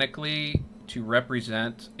mechanically to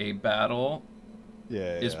represent a battle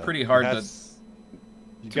is pretty hard You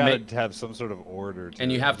to gotta make- have some sort of order to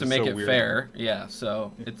and you it. have to It's make so it weird. fair. Yeah,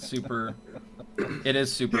 so it's super. It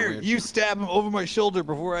is super Here, weird. you stab him over my shoulder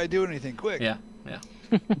before I do anything. Quick. Yeah.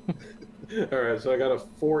 Alright, so I got a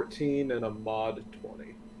 14 and a mod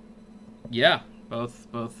 20. Yeah, both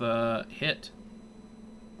hit.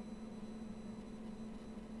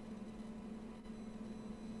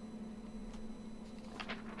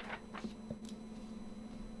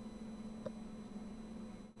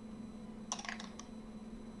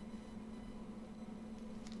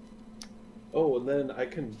 Oh, and then I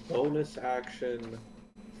can bonus action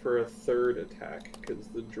for a 3rd attack, because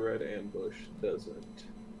the dread ambush doesn't.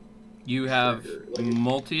 You have Trigger, like-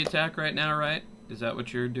 multi-attack right now, right? Is that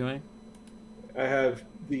what you're doing? I have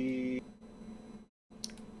the...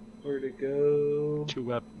 Where'd it go? Two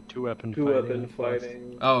weapon Two weapon plus-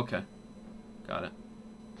 fighting. Oh, okay. Got it.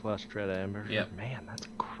 plus dread amber. Yep. Man, that's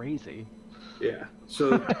crazy. Yeah.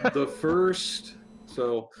 So the first...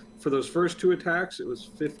 So for those first 2 attacks, it was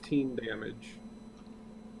 15 damage.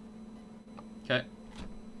 Okay.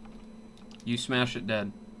 You smash it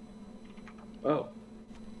dead. Oh.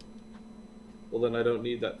 Well, then I don't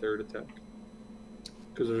need that 3rd attack.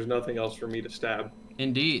 Because there's nothing else for me to stab.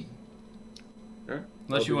 Indeed. Alright.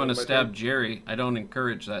 Unless I'll you do want to that on my stab turn. Jerry. I don't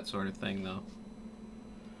encourage that sort of thing, though.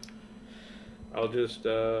 I'll just,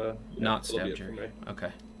 Not that'll be stab it for Jerry. me.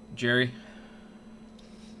 Okay. Jerry?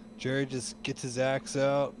 Jerry just gets his axe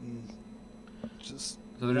out and just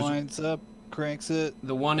So there's winds up, cranks it.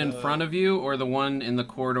 the one in front of you or the one in the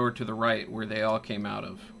corridor to the right where they all came out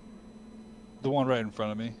of? The one right in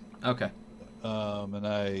front of me. Okay. And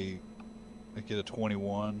I get a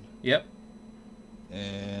 21 Yep.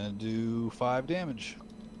 and do 5 damage.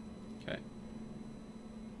 Okay.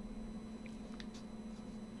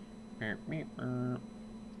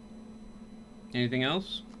 Anything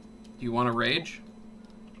else? Do you want to rage?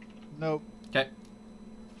 Nope. Okay.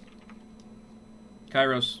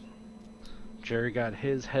 Kairos. Jerry got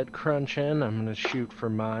his head crunch in. I'm gonna shoot for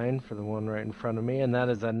mine for the one right in front of me, and that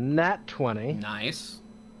is a nat 20. Nice.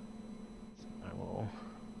 I will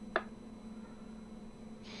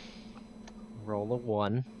roll a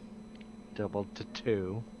 1, doubled to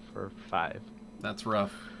 2 for 5. That's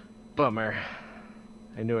rough. Bummer.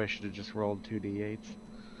 I knew I should have just rolled 2d8s.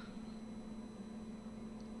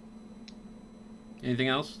 Anything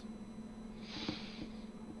else?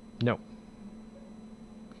 No.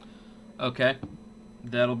 Okay.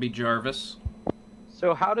 That'll be Jarvis.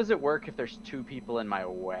 So how does it work if there's 2 people in my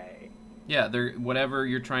way? Yeah, whatever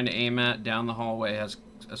you're trying to aim at down the hallway has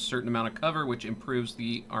a certain amount of cover, which improves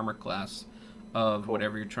the armor class of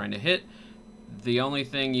whatever you're trying to hit. The only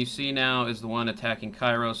thing you see now is the one attacking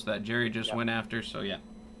Kairos that Jerry just went after, so yeah.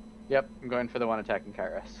 Yep, I'm going for the one attacking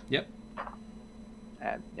Kairos. Yep.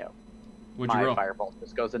 And, you know, What'd you my roll? firebolt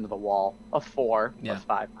just goes into the wall. A 4 Yeah. plus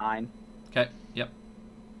 5, 9. Okay, yep.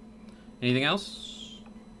 Anything else?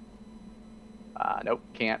 Nope,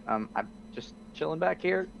 can't. I'm just chilling back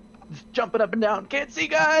here. Just jumping up and down. Can't see,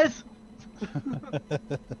 guys!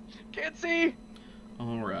 Can't see!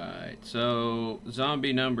 Alright, so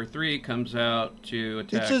zombie number 3 comes out to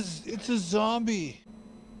attack. It's a zombie.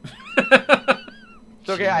 It's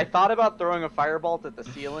okay, I thought about throwing a firebolt at the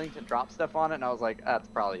ceiling to drop stuff on it, and I was like, that's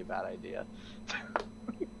probably a bad idea.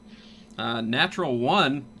 Natural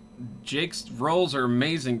 1. Jake's rolls are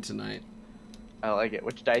amazing tonight. I like it.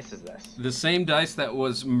 Which dice is this? The same dice that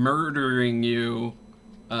was murdering you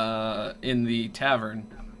in the tavern.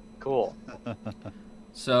 Cool.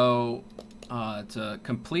 So it's a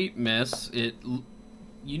complete miss.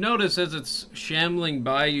 You notice as it's shambling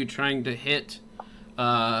by you trying to hit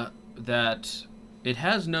that it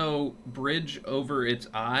has no bridge over its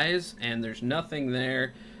eyes, and there's nothing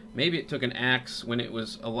there. Maybe it took an axe when it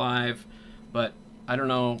was alive, but I don't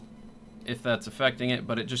know if that's affecting it,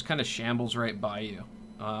 but it just kind of shambles right by you.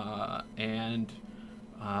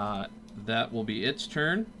 That will be its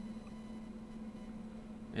turn.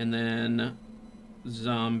 And then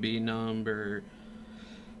zombie number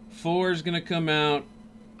 4 is going to come out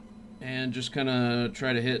and just kind of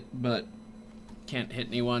try to hit, but can't hit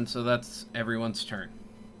anyone, so that's everyone's turn.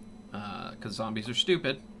 Because zombies are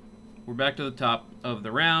stupid. We're back to the top of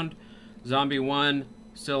the round. Zombie 1,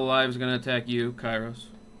 still alive, is going to attack you, Kairos.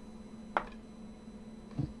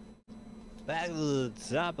 Back to the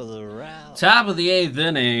top of the round. Top of the 8th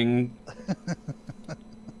inning.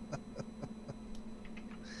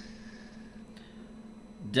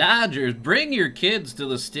 Dodgers, bring your kids to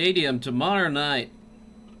the stadium tomorrow night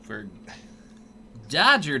for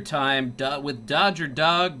Dodger time with Dodger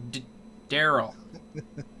dog Daryl.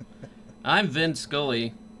 I'm Vin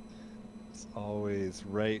Scully. It's always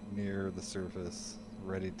right near the surface,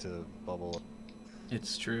 ready to bubble up.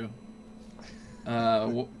 It's true.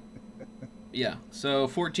 Yeah, so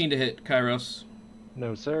 14 to hit, Kairos.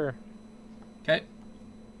 No, sir. Okay.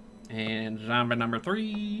 And zombie number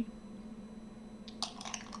 3.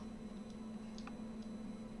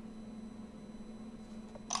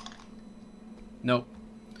 Nope.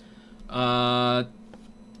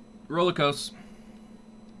 Roller coaster.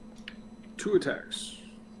 2 attacks.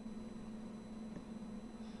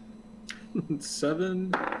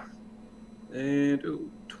 7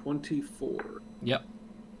 and 24. Yep.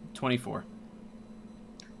 24.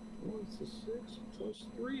 What's a 6 plus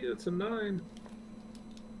 3? That's a 9.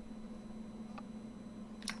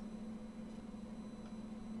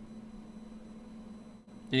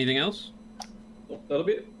 Anything else? Oh, that'll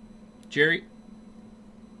be it. Jerry?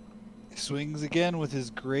 He swings again with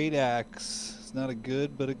his great axe. It's not a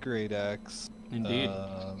good, but a great axe. Indeed.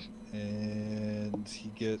 And he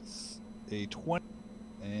gets a 20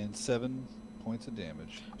 and 7 points of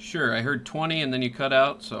damage. Sure, I heard 20 and then you cut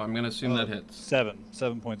out, so I'm going to assume that hits.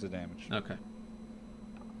 7 points of damage. Okay.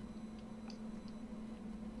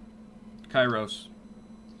 Kairos.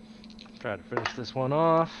 Try to finish this one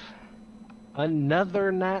off.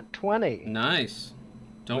 Another nat 20. Nice.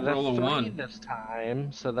 Don't With roll a 3 1. this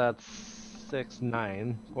time, so that's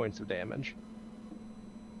 9 points of damage.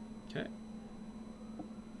 Okay.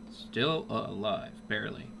 Still alive,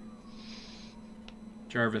 barely.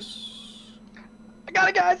 Jarvis. I got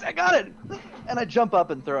it, guys! I got it! And I jump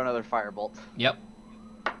up and throw another firebolt. Yep.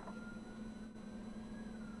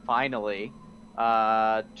 Finally.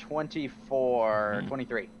 24,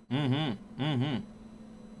 23. Mm-hmm. Mm-hmm.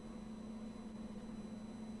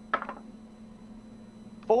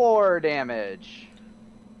 4 damage.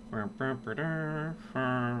 Hey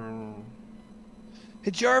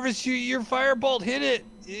Jarvis, your firebolt hit it.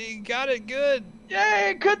 You got it good.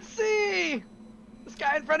 Yay! Could see! This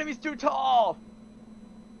guy in front of me's too tall!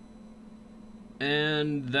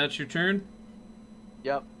 And that's your turn?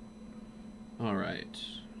 Yep. Alright.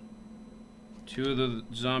 2 of the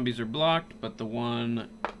zombies are blocked, but the one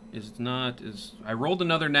is not. I rolled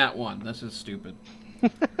another nat 1. This is stupid.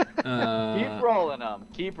 Keep rolling them.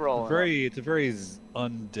 Keep rolling 'em. It's a very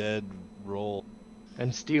undead roll.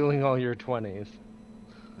 And stealing all your 20s.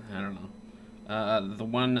 I don't know. The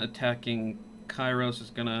one attacking Kairos is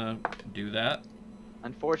gonna do that.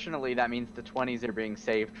 Unfortunately, that means the 20s are being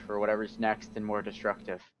saved for whatever's next and more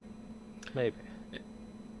destructive. Maybe.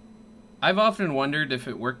 I've often wondered if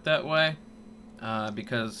it worked that way,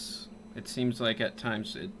 because it seems like at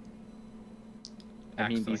times it I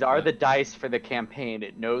mean, acts these like are that. the dice for the campaign.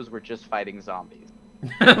 It knows we're just fighting zombies.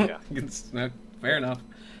 Yeah. Fair enough.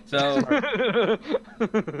 So,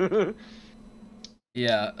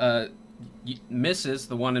 yeah, misses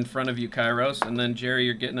the one in front of you, Kairos, and then Jerry,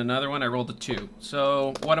 you're getting another one. I rolled a 2.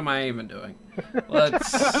 So, what am I even doing?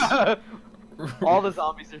 Let's. All the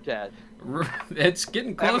zombies are dead. It's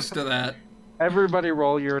getting close to that. Everybody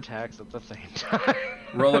roll your attacks at the same time.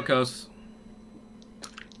 Roller coaster.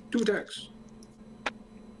 2 attacks.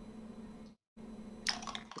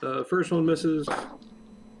 First one misses.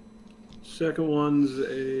 Second one's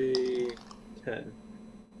a 10.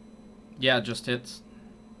 Yeah, just hits.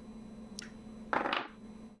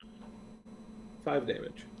 5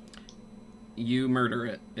 damage. You murder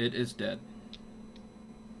it. It is dead.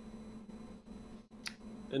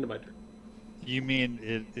 End of my turn. You mean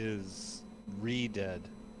it is re-dead?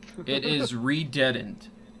 It is re-deadened.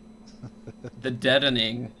 The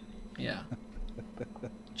deadening. Yeah.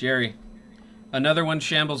 Jerry. Another one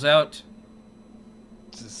shambles out.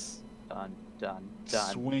 Just Done. Done.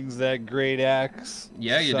 Done. swings that great axe.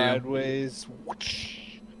 Yeah, you do. sideways,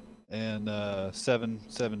 and 7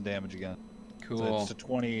 damage again. So Cool. it's a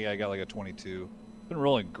 20. I got like a 22. Been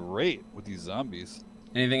rolling great with these zombies.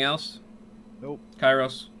 Anything else? Nope.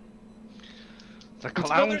 Kairos. It's a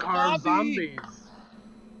another clown car zombie! zombies.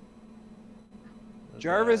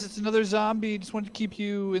 Jarvis, it's another zombie. Just wanted to keep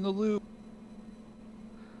you in the loop.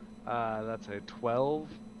 That's a 12,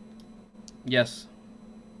 Yes.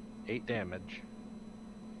 8 damage.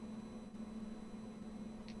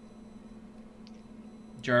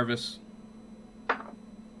 Jarvis.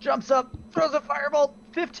 Jumps up, throws a firebolt.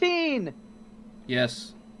 15.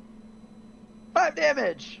 Yes. 5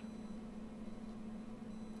 damage.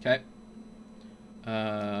 Okay.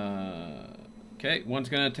 Okay, one's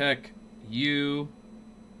gonna attack you,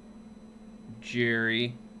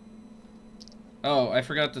 Jerry. Oh, I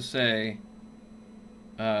forgot to say,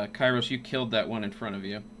 Kairos, you killed that one in front of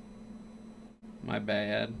you. My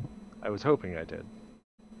bad. I was hoping I did.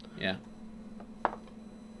 Yeah.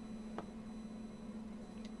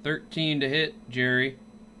 13 to hit, Jerry.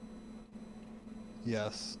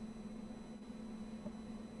 Yes.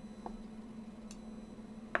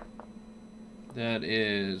 That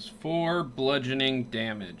is 4 bludgeoning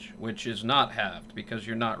damage, which is not halved because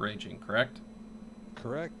you're not raging, correct?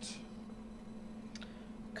 Correct.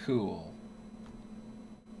 Cool.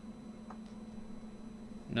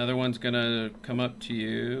 Another one's gonna come up to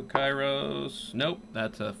you, Kairos. Nope,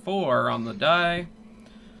 that's a 4 on the die.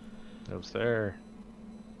 No, sir.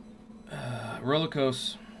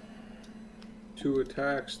 Rollercoaster. 2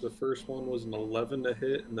 attacks. The first one was an 11 to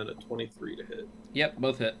hit, and then a 23 to hit. Yep,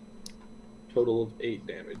 both hit. Total of 8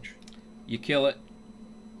 damage. You kill it.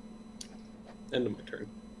 End of my turn.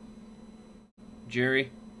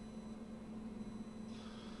 Jerry.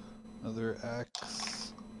 Another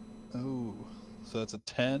axe. Oh, so that's a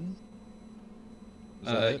 10. Is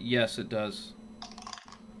that it? Yes, it does.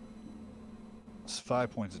 It's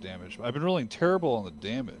 5 points of damage. I've been rolling terrible on the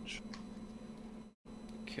damage.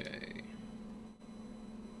 Okay.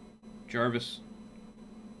 Jarvis.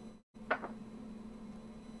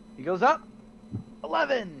 He goes up.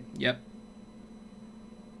 11. Yep.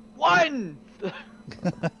 1.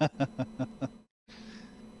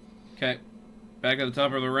 Okay. Back at the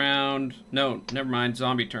top of the round. No, never mind.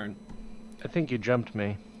 Zombie turn. I think you jumped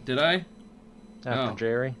me Did I? after Oh.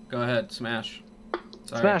 Jerry. Go ahead. Smash.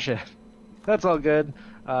 Sorry. Smash it. That's all good.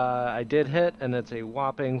 I did hit, and it's a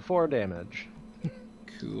whopping 4 damage.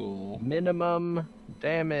 Cool. Minimum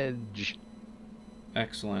damage.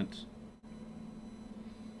 Excellent.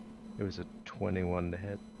 It was a 21 to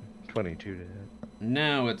hit. 22 to hit.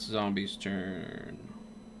 Now it's Zombie's turn.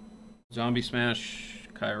 Zombie smash,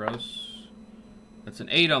 Kairos. That's an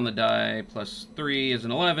 8 on the die, plus 3 is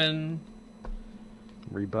an 11.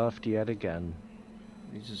 Rebuffed yet again.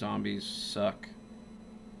 These zombies suck.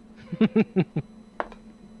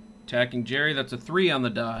 Attacking Jerry, that's a 3 on the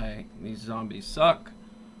die. These zombies suck.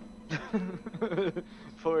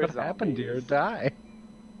 What happened to your die?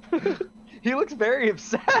 He looks very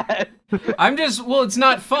upset. I'm just, well, it's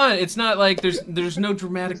not fun. It's not like there's no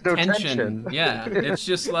dramatic There's no tension. tension. Yeah, it's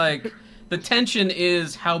just like the tension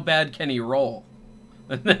is how bad can he roll,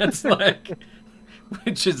 and that's like,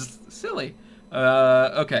 which is silly.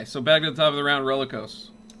 Okay, so back to the top of the round, Rollercoaster.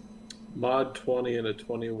 Mod 20 and a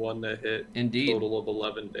 21 to hit. Indeed. Total of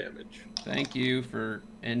 11 damage. Thank you for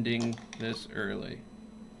ending this early.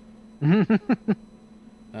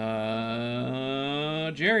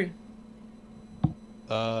 Jerry.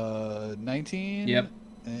 19. Yep.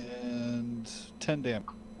 And 10 damage.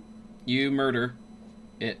 You murder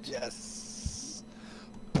it. Yes.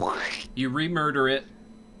 You re-murder it.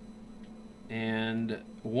 And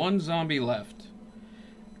 1 zombie left.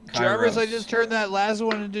 Jarvis, I Kairos. just turned that last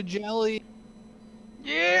one into jelly.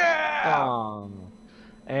 Yeah.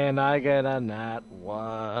 And I get a nat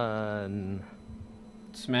 1.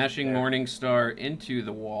 Smashing Morning Star into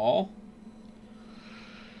the wall.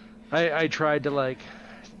 I tried to like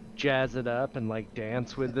jazz it up and like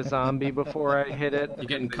dance with the zombie before I hit it. You're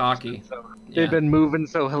getting cocky. They've been moving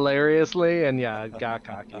so hilariously, and yeah, I got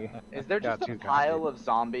cocky. Is there Got just a too pile cocky. of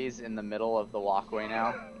zombies in the middle of the walkway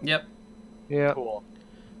now? Yep. Yeah. Cool.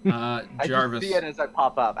 I Jarvis. just see it as I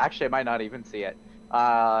pop up. Actually, I might not even see it.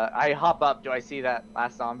 I hop up. Do I see that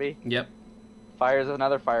last zombie? Yep. Fires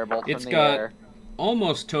another firebolt It's from the got air.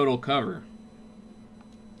 almost total cover.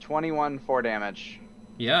 21 4 damage.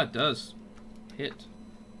 Yeah, it does. Hit.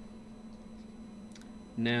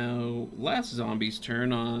 Now, last zombie's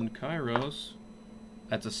turn on Kairos.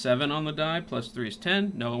 That's a 7 on the die, plus 3 is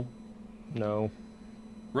 10. No. No.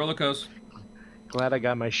 Rollercoaster. Glad I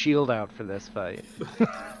got my shield out for this fight.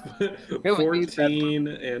 Really need that. 14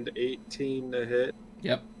 and 18 to hit.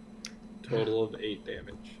 Yep. Total of 8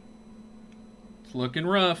 damage. It's looking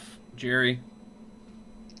rough, Jerry.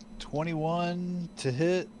 21 to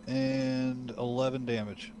hit and 11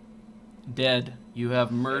 damage. Dead. You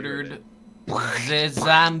have murdered the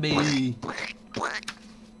zombie.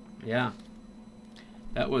 Yeah.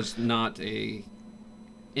 That was not a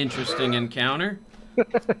interesting encounter.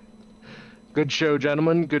 Good show,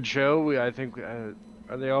 gentlemen. Good show. I think are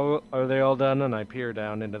they all done? And I peer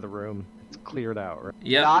down into the room. It's cleared out, right?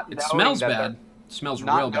 Yeah. It smells bad. It smells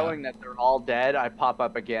real Not bad. knowing that they're all dead, I pop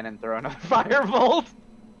up again and throw another firebolt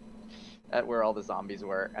at where all the zombies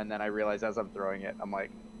were, and then I realize as I'm throwing it, I'm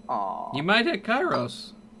like, "Aw." You might hit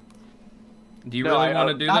Kairos. Do you really want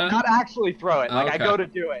to do that? Not actually throw it. Like, Okay. I go to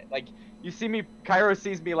do it. Like, you see me, Kairos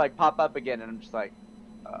sees me, like, pop up again, and I'm just like,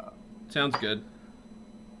 Sounds good.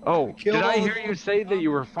 Oh, Kill did I all hear the- you say that you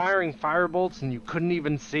were firing firebolts and you couldn't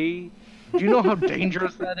even see? Do you know how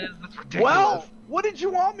dangerous that is? That's ridiculous. well, what did you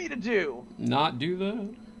want me to do? Not do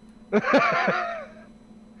that?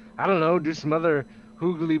 I don't know. Do some other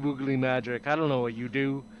hoogly boogly magic. I don't know what you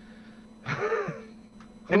do.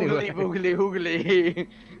 Anyway, Hoogly, boogly, hoogly.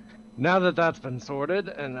 now that that's been sorted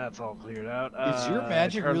and that's all cleared out, Is your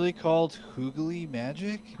magic turn- really called Hoogly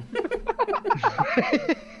Magic?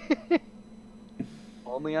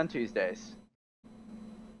 Only on Tuesdays.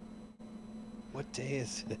 What day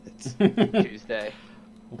is it? Tuesday.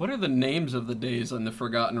 What are the names of the days in the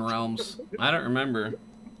Forgotten Realms? I don't remember.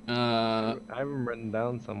 I have them written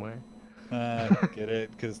down somewhere. Get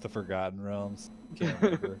it? Because the Forgotten Realms. Can't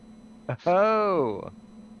remember. Oh.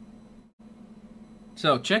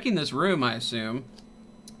 So, checking this room, I assume.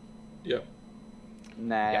 Yep.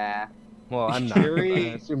 Nah. Well, I'm not. I Jerry,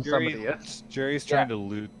 assume somebody is. Jerry's trying to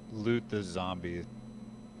loot the zombies.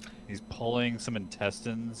 He's pulling some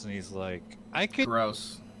intestines, and he's like, "I could."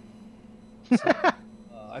 Gross.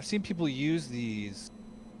 I've seen people use these.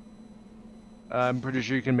 I'm pretty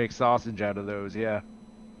sure you can make sausage out of those. Yeah.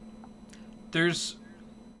 There's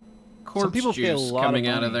corpse people pay a juice lot of coming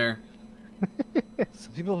out of money. there.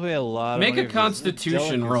 Some people pay a lot. Make of money a for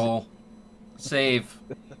constitution delicacy. roll. Save.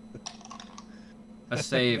 A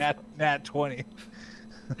save. Nat 20.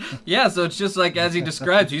 Yeah, so it's just like as he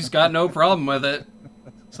describes, he's got no problem with it.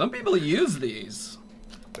 Some people use these.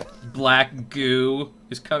 Black goo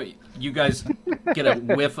is coming. You guys get a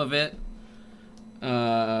whiff of it.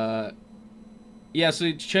 Yeah,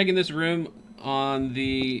 so checking this room, on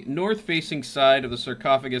the north-facing side of the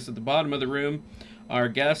sarcophagus at the bottom of the room are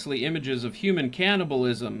ghastly images of human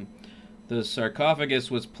cannibalism. The sarcophagus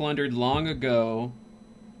was plundered long ago,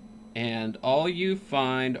 and all you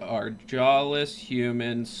find are jawless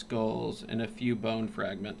human skulls and a few bone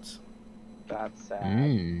fragments. That's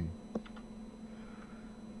sad.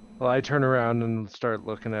 Well, I turn around and start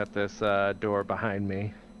looking at this door behind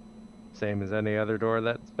me. Same as any other door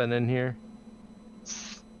that's been in here.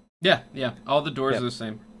 Yeah, all the doors are the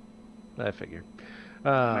same. I figured.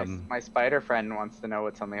 My spider friend wants to know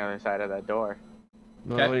what's on the other side of that door.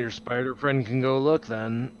 Well, Okay. your spider friend can go look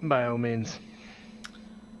then, by all means.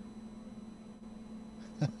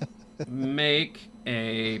 Make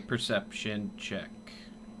a perception check.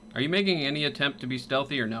 Are you making any attempt to be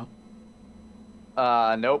stealthy or no?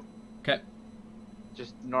 Nope. Okay.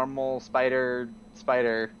 Just normal spider.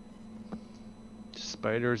 Spidering.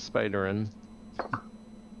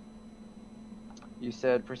 You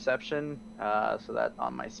said perception, so that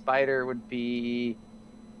on my spider would be,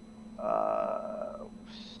 so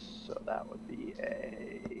that would be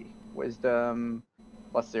a wisdom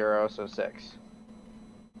 +0, so 6.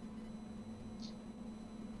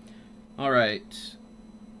 All right.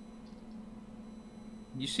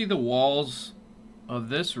 You see the walls of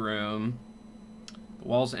this room, the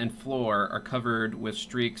walls and floor are covered with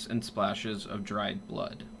streaks and splashes of dried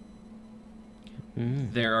blood.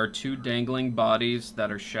 There are 2 dangling bodies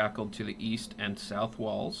that are shackled to the east and south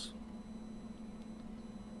walls.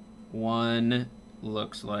 One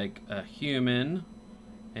looks like a human,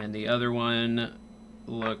 and the other one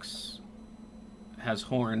has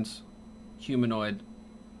horns, humanoid.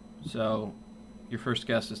 So, your first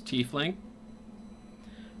guess is tiefling.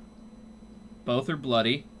 Both are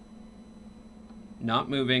bloody, not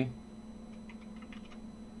moving,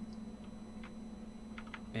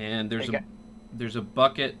 and there's a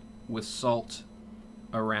bucket with salt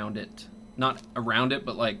around it. Not around it,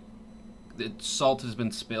 but like the salt has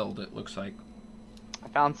been spilled, it looks like. I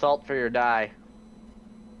found salt for your die.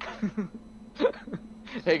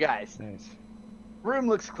 Hey guys, Nice. room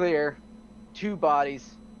looks clear. 2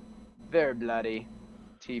 bodies, very bloody.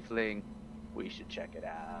 Tiefling, we should check it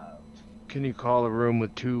out. Can you call a room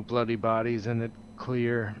with 2 bloody bodies in it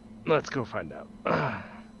clear? Let's go find out. I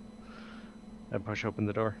push open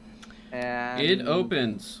the door. And It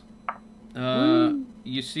opens.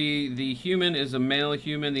 You see the human is a male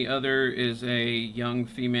human, the other is a young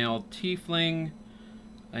female tiefling,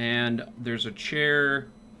 and there's a chair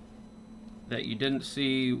that you didn't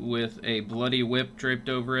see with a bloody whip draped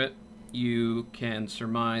over it. You can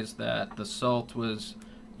surmise that the salt was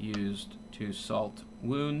used to salt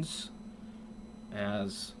wounds,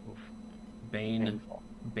 as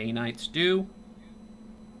Baneites do.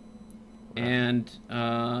 And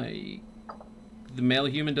the male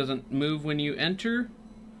human doesn't move when you enter.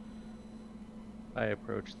 I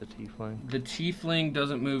approach the tiefling. The tiefling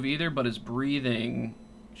doesn't move either, but is breathing.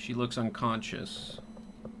 She looks unconscious.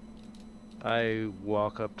 I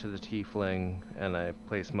walk up to the tiefling and I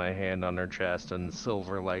place my hand on her chest and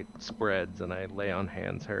silver light spreads and I lay on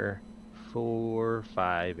hands her for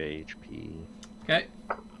 5 HP. Okay.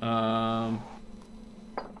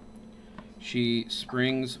 She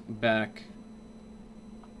springs back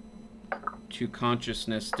to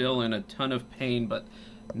consciousness, still in a ton of pain, but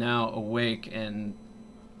now awake and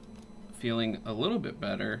feeling a little bit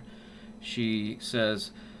better. She says,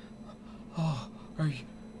 "Oh, are you?"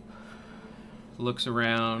 Looks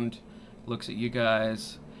around, looks at you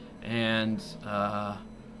guys, and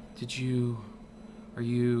you're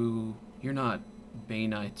not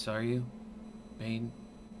Baneites, are you? Bane?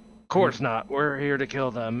 Of course not. We're here to kill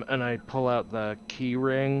them. And I pull out the key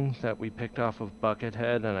ring that we picked off of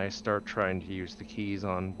Buckethead and I start trying to use the keys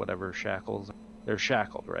on whatever shackles. They're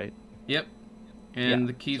shackled, right? Yep. And Yeah,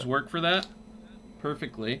 the keys work for that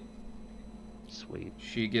perfectly. Sweet.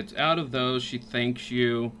 She gets out of those, she thanks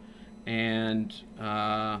you, and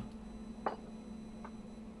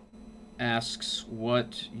asks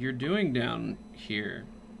what you're doing down here.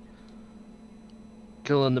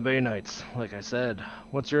 Killing the Baneites, like I said.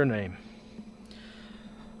 What's your name?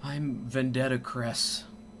 I'm Vendetta Cress.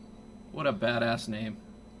 What a badass name.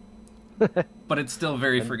 But it's still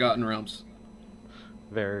very Forgotten Realms.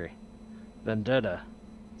 Very. Vendetta.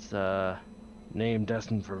 It's a name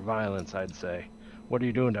destined for violence, I'd say. What are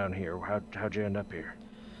you doing down here? How'd you end up here?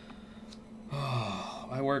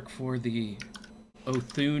 I work for the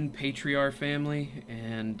Othune Patriarch family,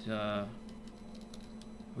 and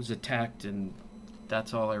was attacked, and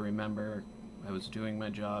that's all I remember. I was doing my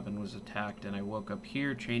job and was attacked, and I woke up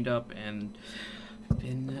here, chained up, and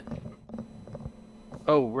been...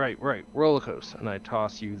 Oh, right. Roller coaster. And I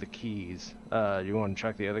toss you the keys. You want to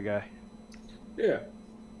check the other guy? Yeah.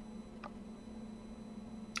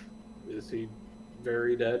 Is he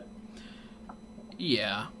very dead?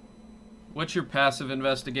 Yeah. What's your passive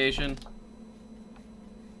investigation?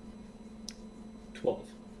 12.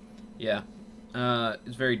 Yeah.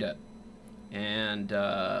 It's very dead. And,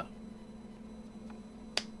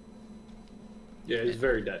 Yeah, he's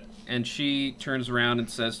very dead. And she turns around and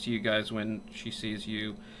says to you guys when she sees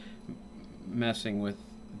you messing with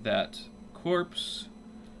that corpse,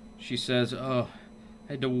 she says, "Oh,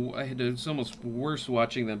 it's almost worse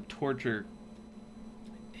watching them torture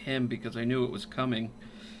him because I knew it was coming.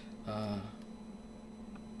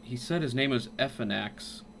 He said his name was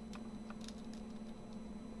Ephanax."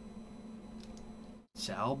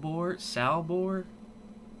 Salbor?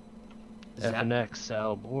 FNX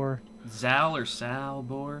Salbor. Zal or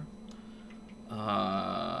Salbor?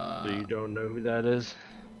 So you don't know who that is?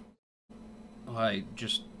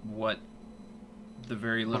 What the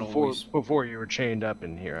very little before you were chained up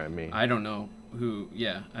in here, I mean. I don't know who.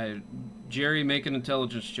 Yeah, Jerry, make an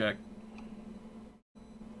intelligence check.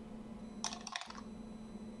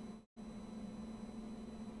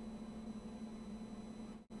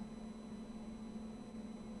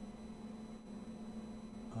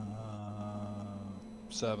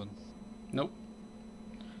 Seven. Nope.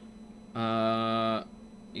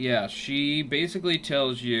 Yeah, she basically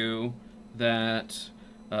tells you that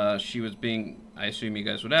she was being... I assume you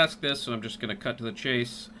guys would ask this, so I'm just going to cut to the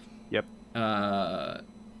chase. Yep.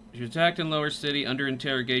 She was attacked in Lower City. Under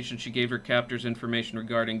interrogation, she gave her captors information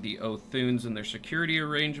regarding the Othunes and their security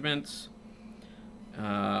arrangements.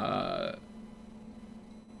 Ephanax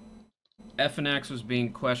was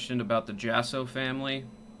being questioned about the Jasso family,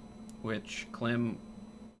 which Clem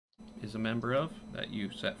is a member of, that you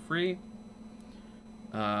set free.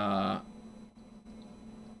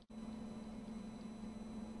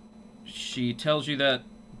 She tells you that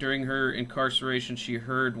during her incarceration she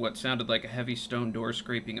heard what sounded like a heavy stone door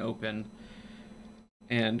scraping open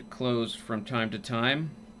and closed from time to time,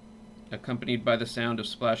 accompanied by the sound of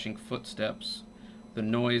splashing footsteps. The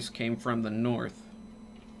noise came from the north.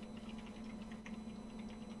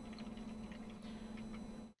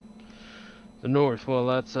 The north. Well,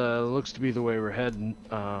 that's looks to be the way we're heading.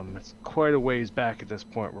 It's quite a ways back at this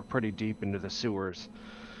point. We're pretty deep into the sewers.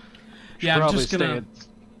 Yeah, I'm just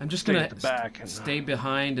gonna at the back and, stay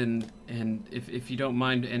behind and if you don't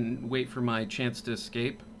mind, and wait for my chance to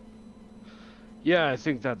escape. Yeah, I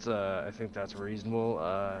think that's reasonable.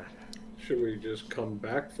 Should we just come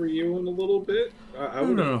back for you in a little bit? I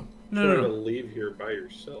would No. try to leave here by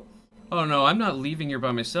yourself. Oh no, I'm not leaving here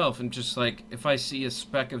by myself. And just like if I see a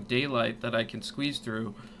speck of daylight that I can squeeze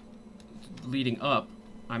through, leading up,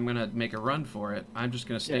 I'm gonna make a run for it. I'm just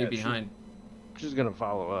gonna stay behind. She's gonna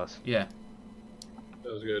follow us. Yeah.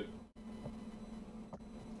 That was good.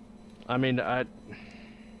 I mean,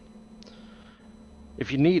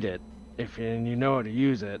 if you need it, and you know how to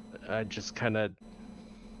use it, I just kind of.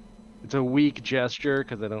 It's a weak gesture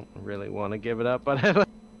because I don't really want to give it up, but I like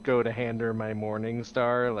go to hand her my morning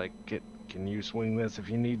star. Like, can you swing this if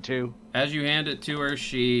you need to? As you hand it to her,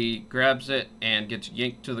 she grabs it and gets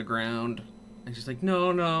yanked to the ground. And she's like,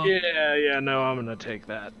 no. Yeah, no, I'm gonna take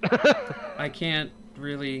that. I can't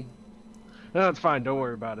really. No, it's fine. Don't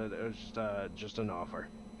worry about it. It was just an offer.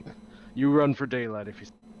 You run for daylight if you.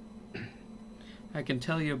 I can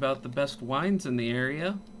tell you about the best wines in the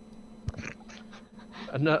area.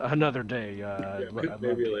 Another day.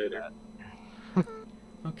 Maybe later.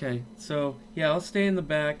 Okay, so yeah, I'll stay in the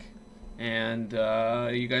back, and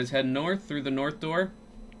you guys head north through the north door.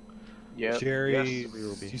 Yep. Jerry, Yes, we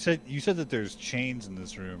will be. you said that there's chains in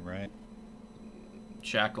this room, right?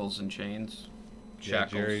 Shackles and chains. Yeah,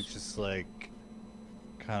 Shackles. Jerry's just like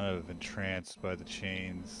kind of entranced by the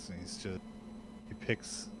chains. He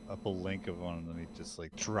picks up a link of one and then he just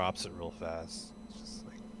like drops it real fast. It's just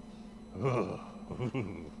like, ugh.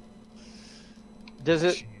 Does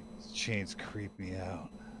it? Chains creep me out.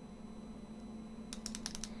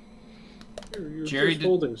 You're Jerry just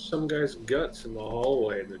holding some guy's guts in the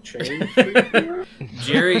hallway. The chain.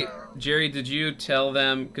 Jerry, did you tell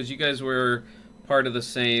them, because you guys were part of the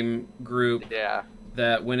same group Yeah.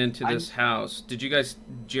 that went into this house?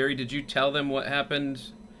 Jerry, did you tell them what happened?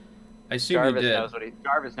 I assume Jarvis you did.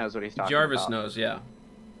 Jarvis knows what he's talking Jarvis about. knows, yeah.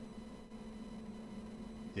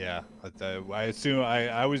 Yeah, I assume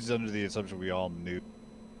I was under the assumption we all knew.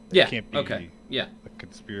 Yeah, Can't be okay, yeah. a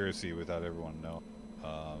conspiracy without everyone knowing.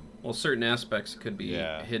 Well, certain aspects could be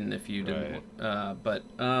Yeah, hidden if you didn't. But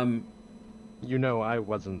You know, I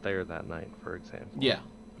wasn't there that night, for example. yeah,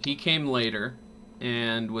 he came later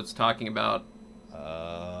and was talking about.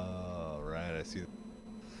 Oh, right, I see.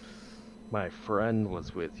 My friend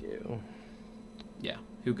was with you. Yeah,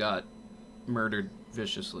 who got murdered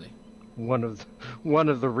viciously. One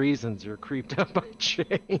of the reasons you're creeped out by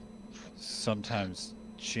chains. Sometimes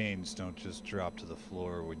chains don't just drop to the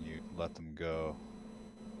floor when you let them go.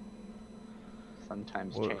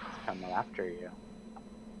 Sometimes Well- chains come after you.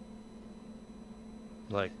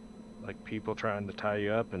 Like people trying to tie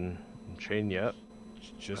you up and chain you up.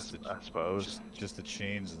 Just I suppose. just the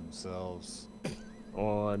chains themselves.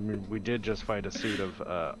 Well, I mean, we did just fight a suit of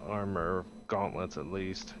armor, gauntlets at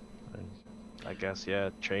least. And I guess, yeah,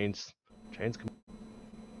 chains can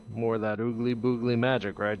more of that oogly boogly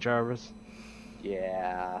magic, right, Jarvis?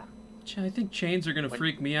 Yeah. I think chains are gonna When-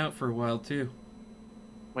 freak me out for a while too.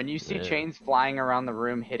 When you see Yeah. chains flying around the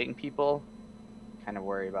room hitting people, kind of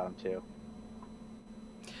worry about them too.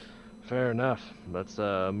 Fair enough. Let's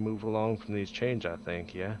move along from these chains, I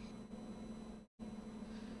think, yeah?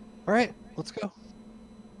 All right, let's go.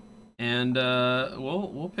 And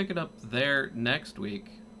we'll pick it up there next week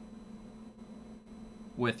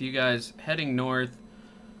with you guys heading north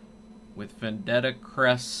with Vendetta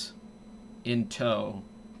Cress in tow.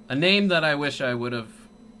 A name that I wish I would have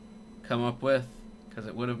come up with, because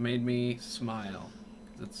it would have made me smile.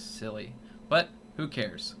 'Cause it's silly. But who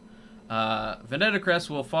cares? Vendetta Cress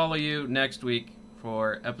will follow you next week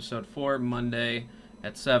for episode 4, Monday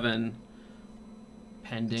at 7.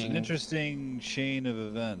 Pending. It's an interesting chain of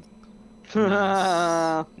events.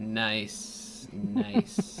 Nice.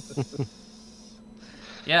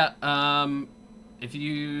 Yeah, if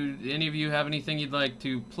any of you have anything you'd like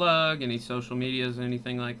to plug, any social medias,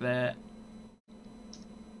 anything like that?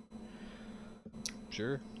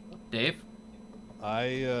 Sure. Dave?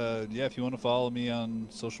 Yeah, if you want to follow me on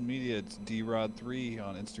social media, it's drod3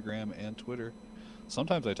 on Instagram and Twitter.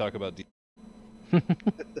 Sometimes I talk about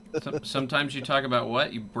Sometimes you talk about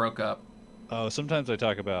what? You broke up. Oh, sometimes I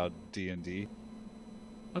talk about D&D,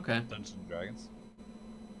 Okay. Dungeons and Dragons.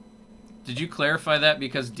 Did you clarify that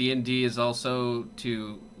because D&D is also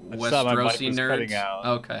to I just thought my mic Westerosi was nerds? cutting out.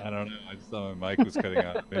 Okay. I don't know. I just thought my mic was cutting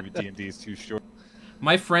out. Maybe D&D is too short.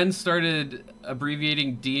 My friend started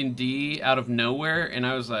abbreviating D&D out of nowhere, and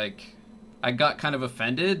I was like, I got kind of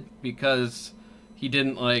offended because he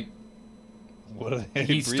didn't like. What are they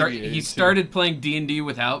He abbreviated to? started playing D&D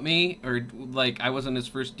without me, or like I wasn't his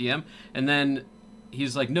first DM, and then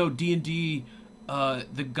he's like, no, D&D,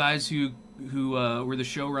 the guys who were the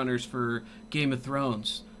showrunners for Game of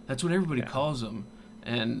Thrones. That's what everybody calls them.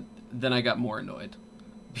 And then I got more annoyed.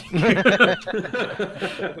 And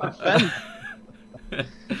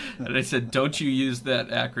I said, don't you use that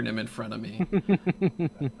acronym in front of me.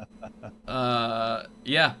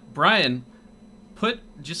 Yeah, Brian,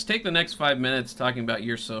 just take the next 5 minutes talking about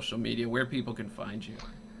your social media, where people can find you.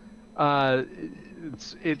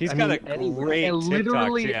 He's got a great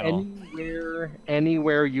literally TikTok channel.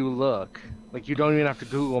 anywhere you look. Like, you don't even have to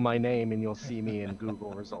Google my name and you'll see me in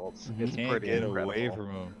Google results. It's Can't pretty get incredible. away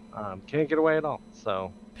from him. Can't get away at all.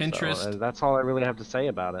 Pinterest. That's all I really have to say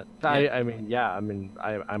about it. Yeah.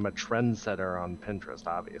 I'm a trendsetter on Pinterest,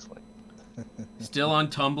 obviously. Still on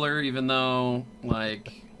Tumblr, even though,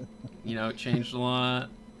 like, it changed a lot.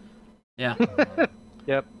 Yeah.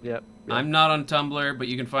 Yep. I'm not on Tumblr, but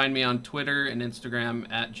you can find me on Twitter and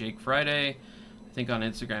Instagram at Jake Friday. I think on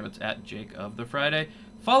Instagram it's at Jake of the Friday.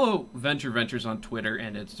 Follow Venture Ventures on Twitter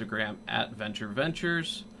and Instagram at Venture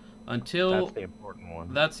Ventures. That's the important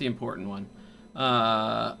one. That's the important one.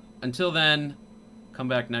 Until then, come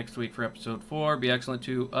back next week for episode 4. Be excellent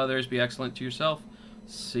to others. Be excellent to yourself.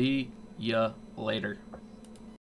 See ya later.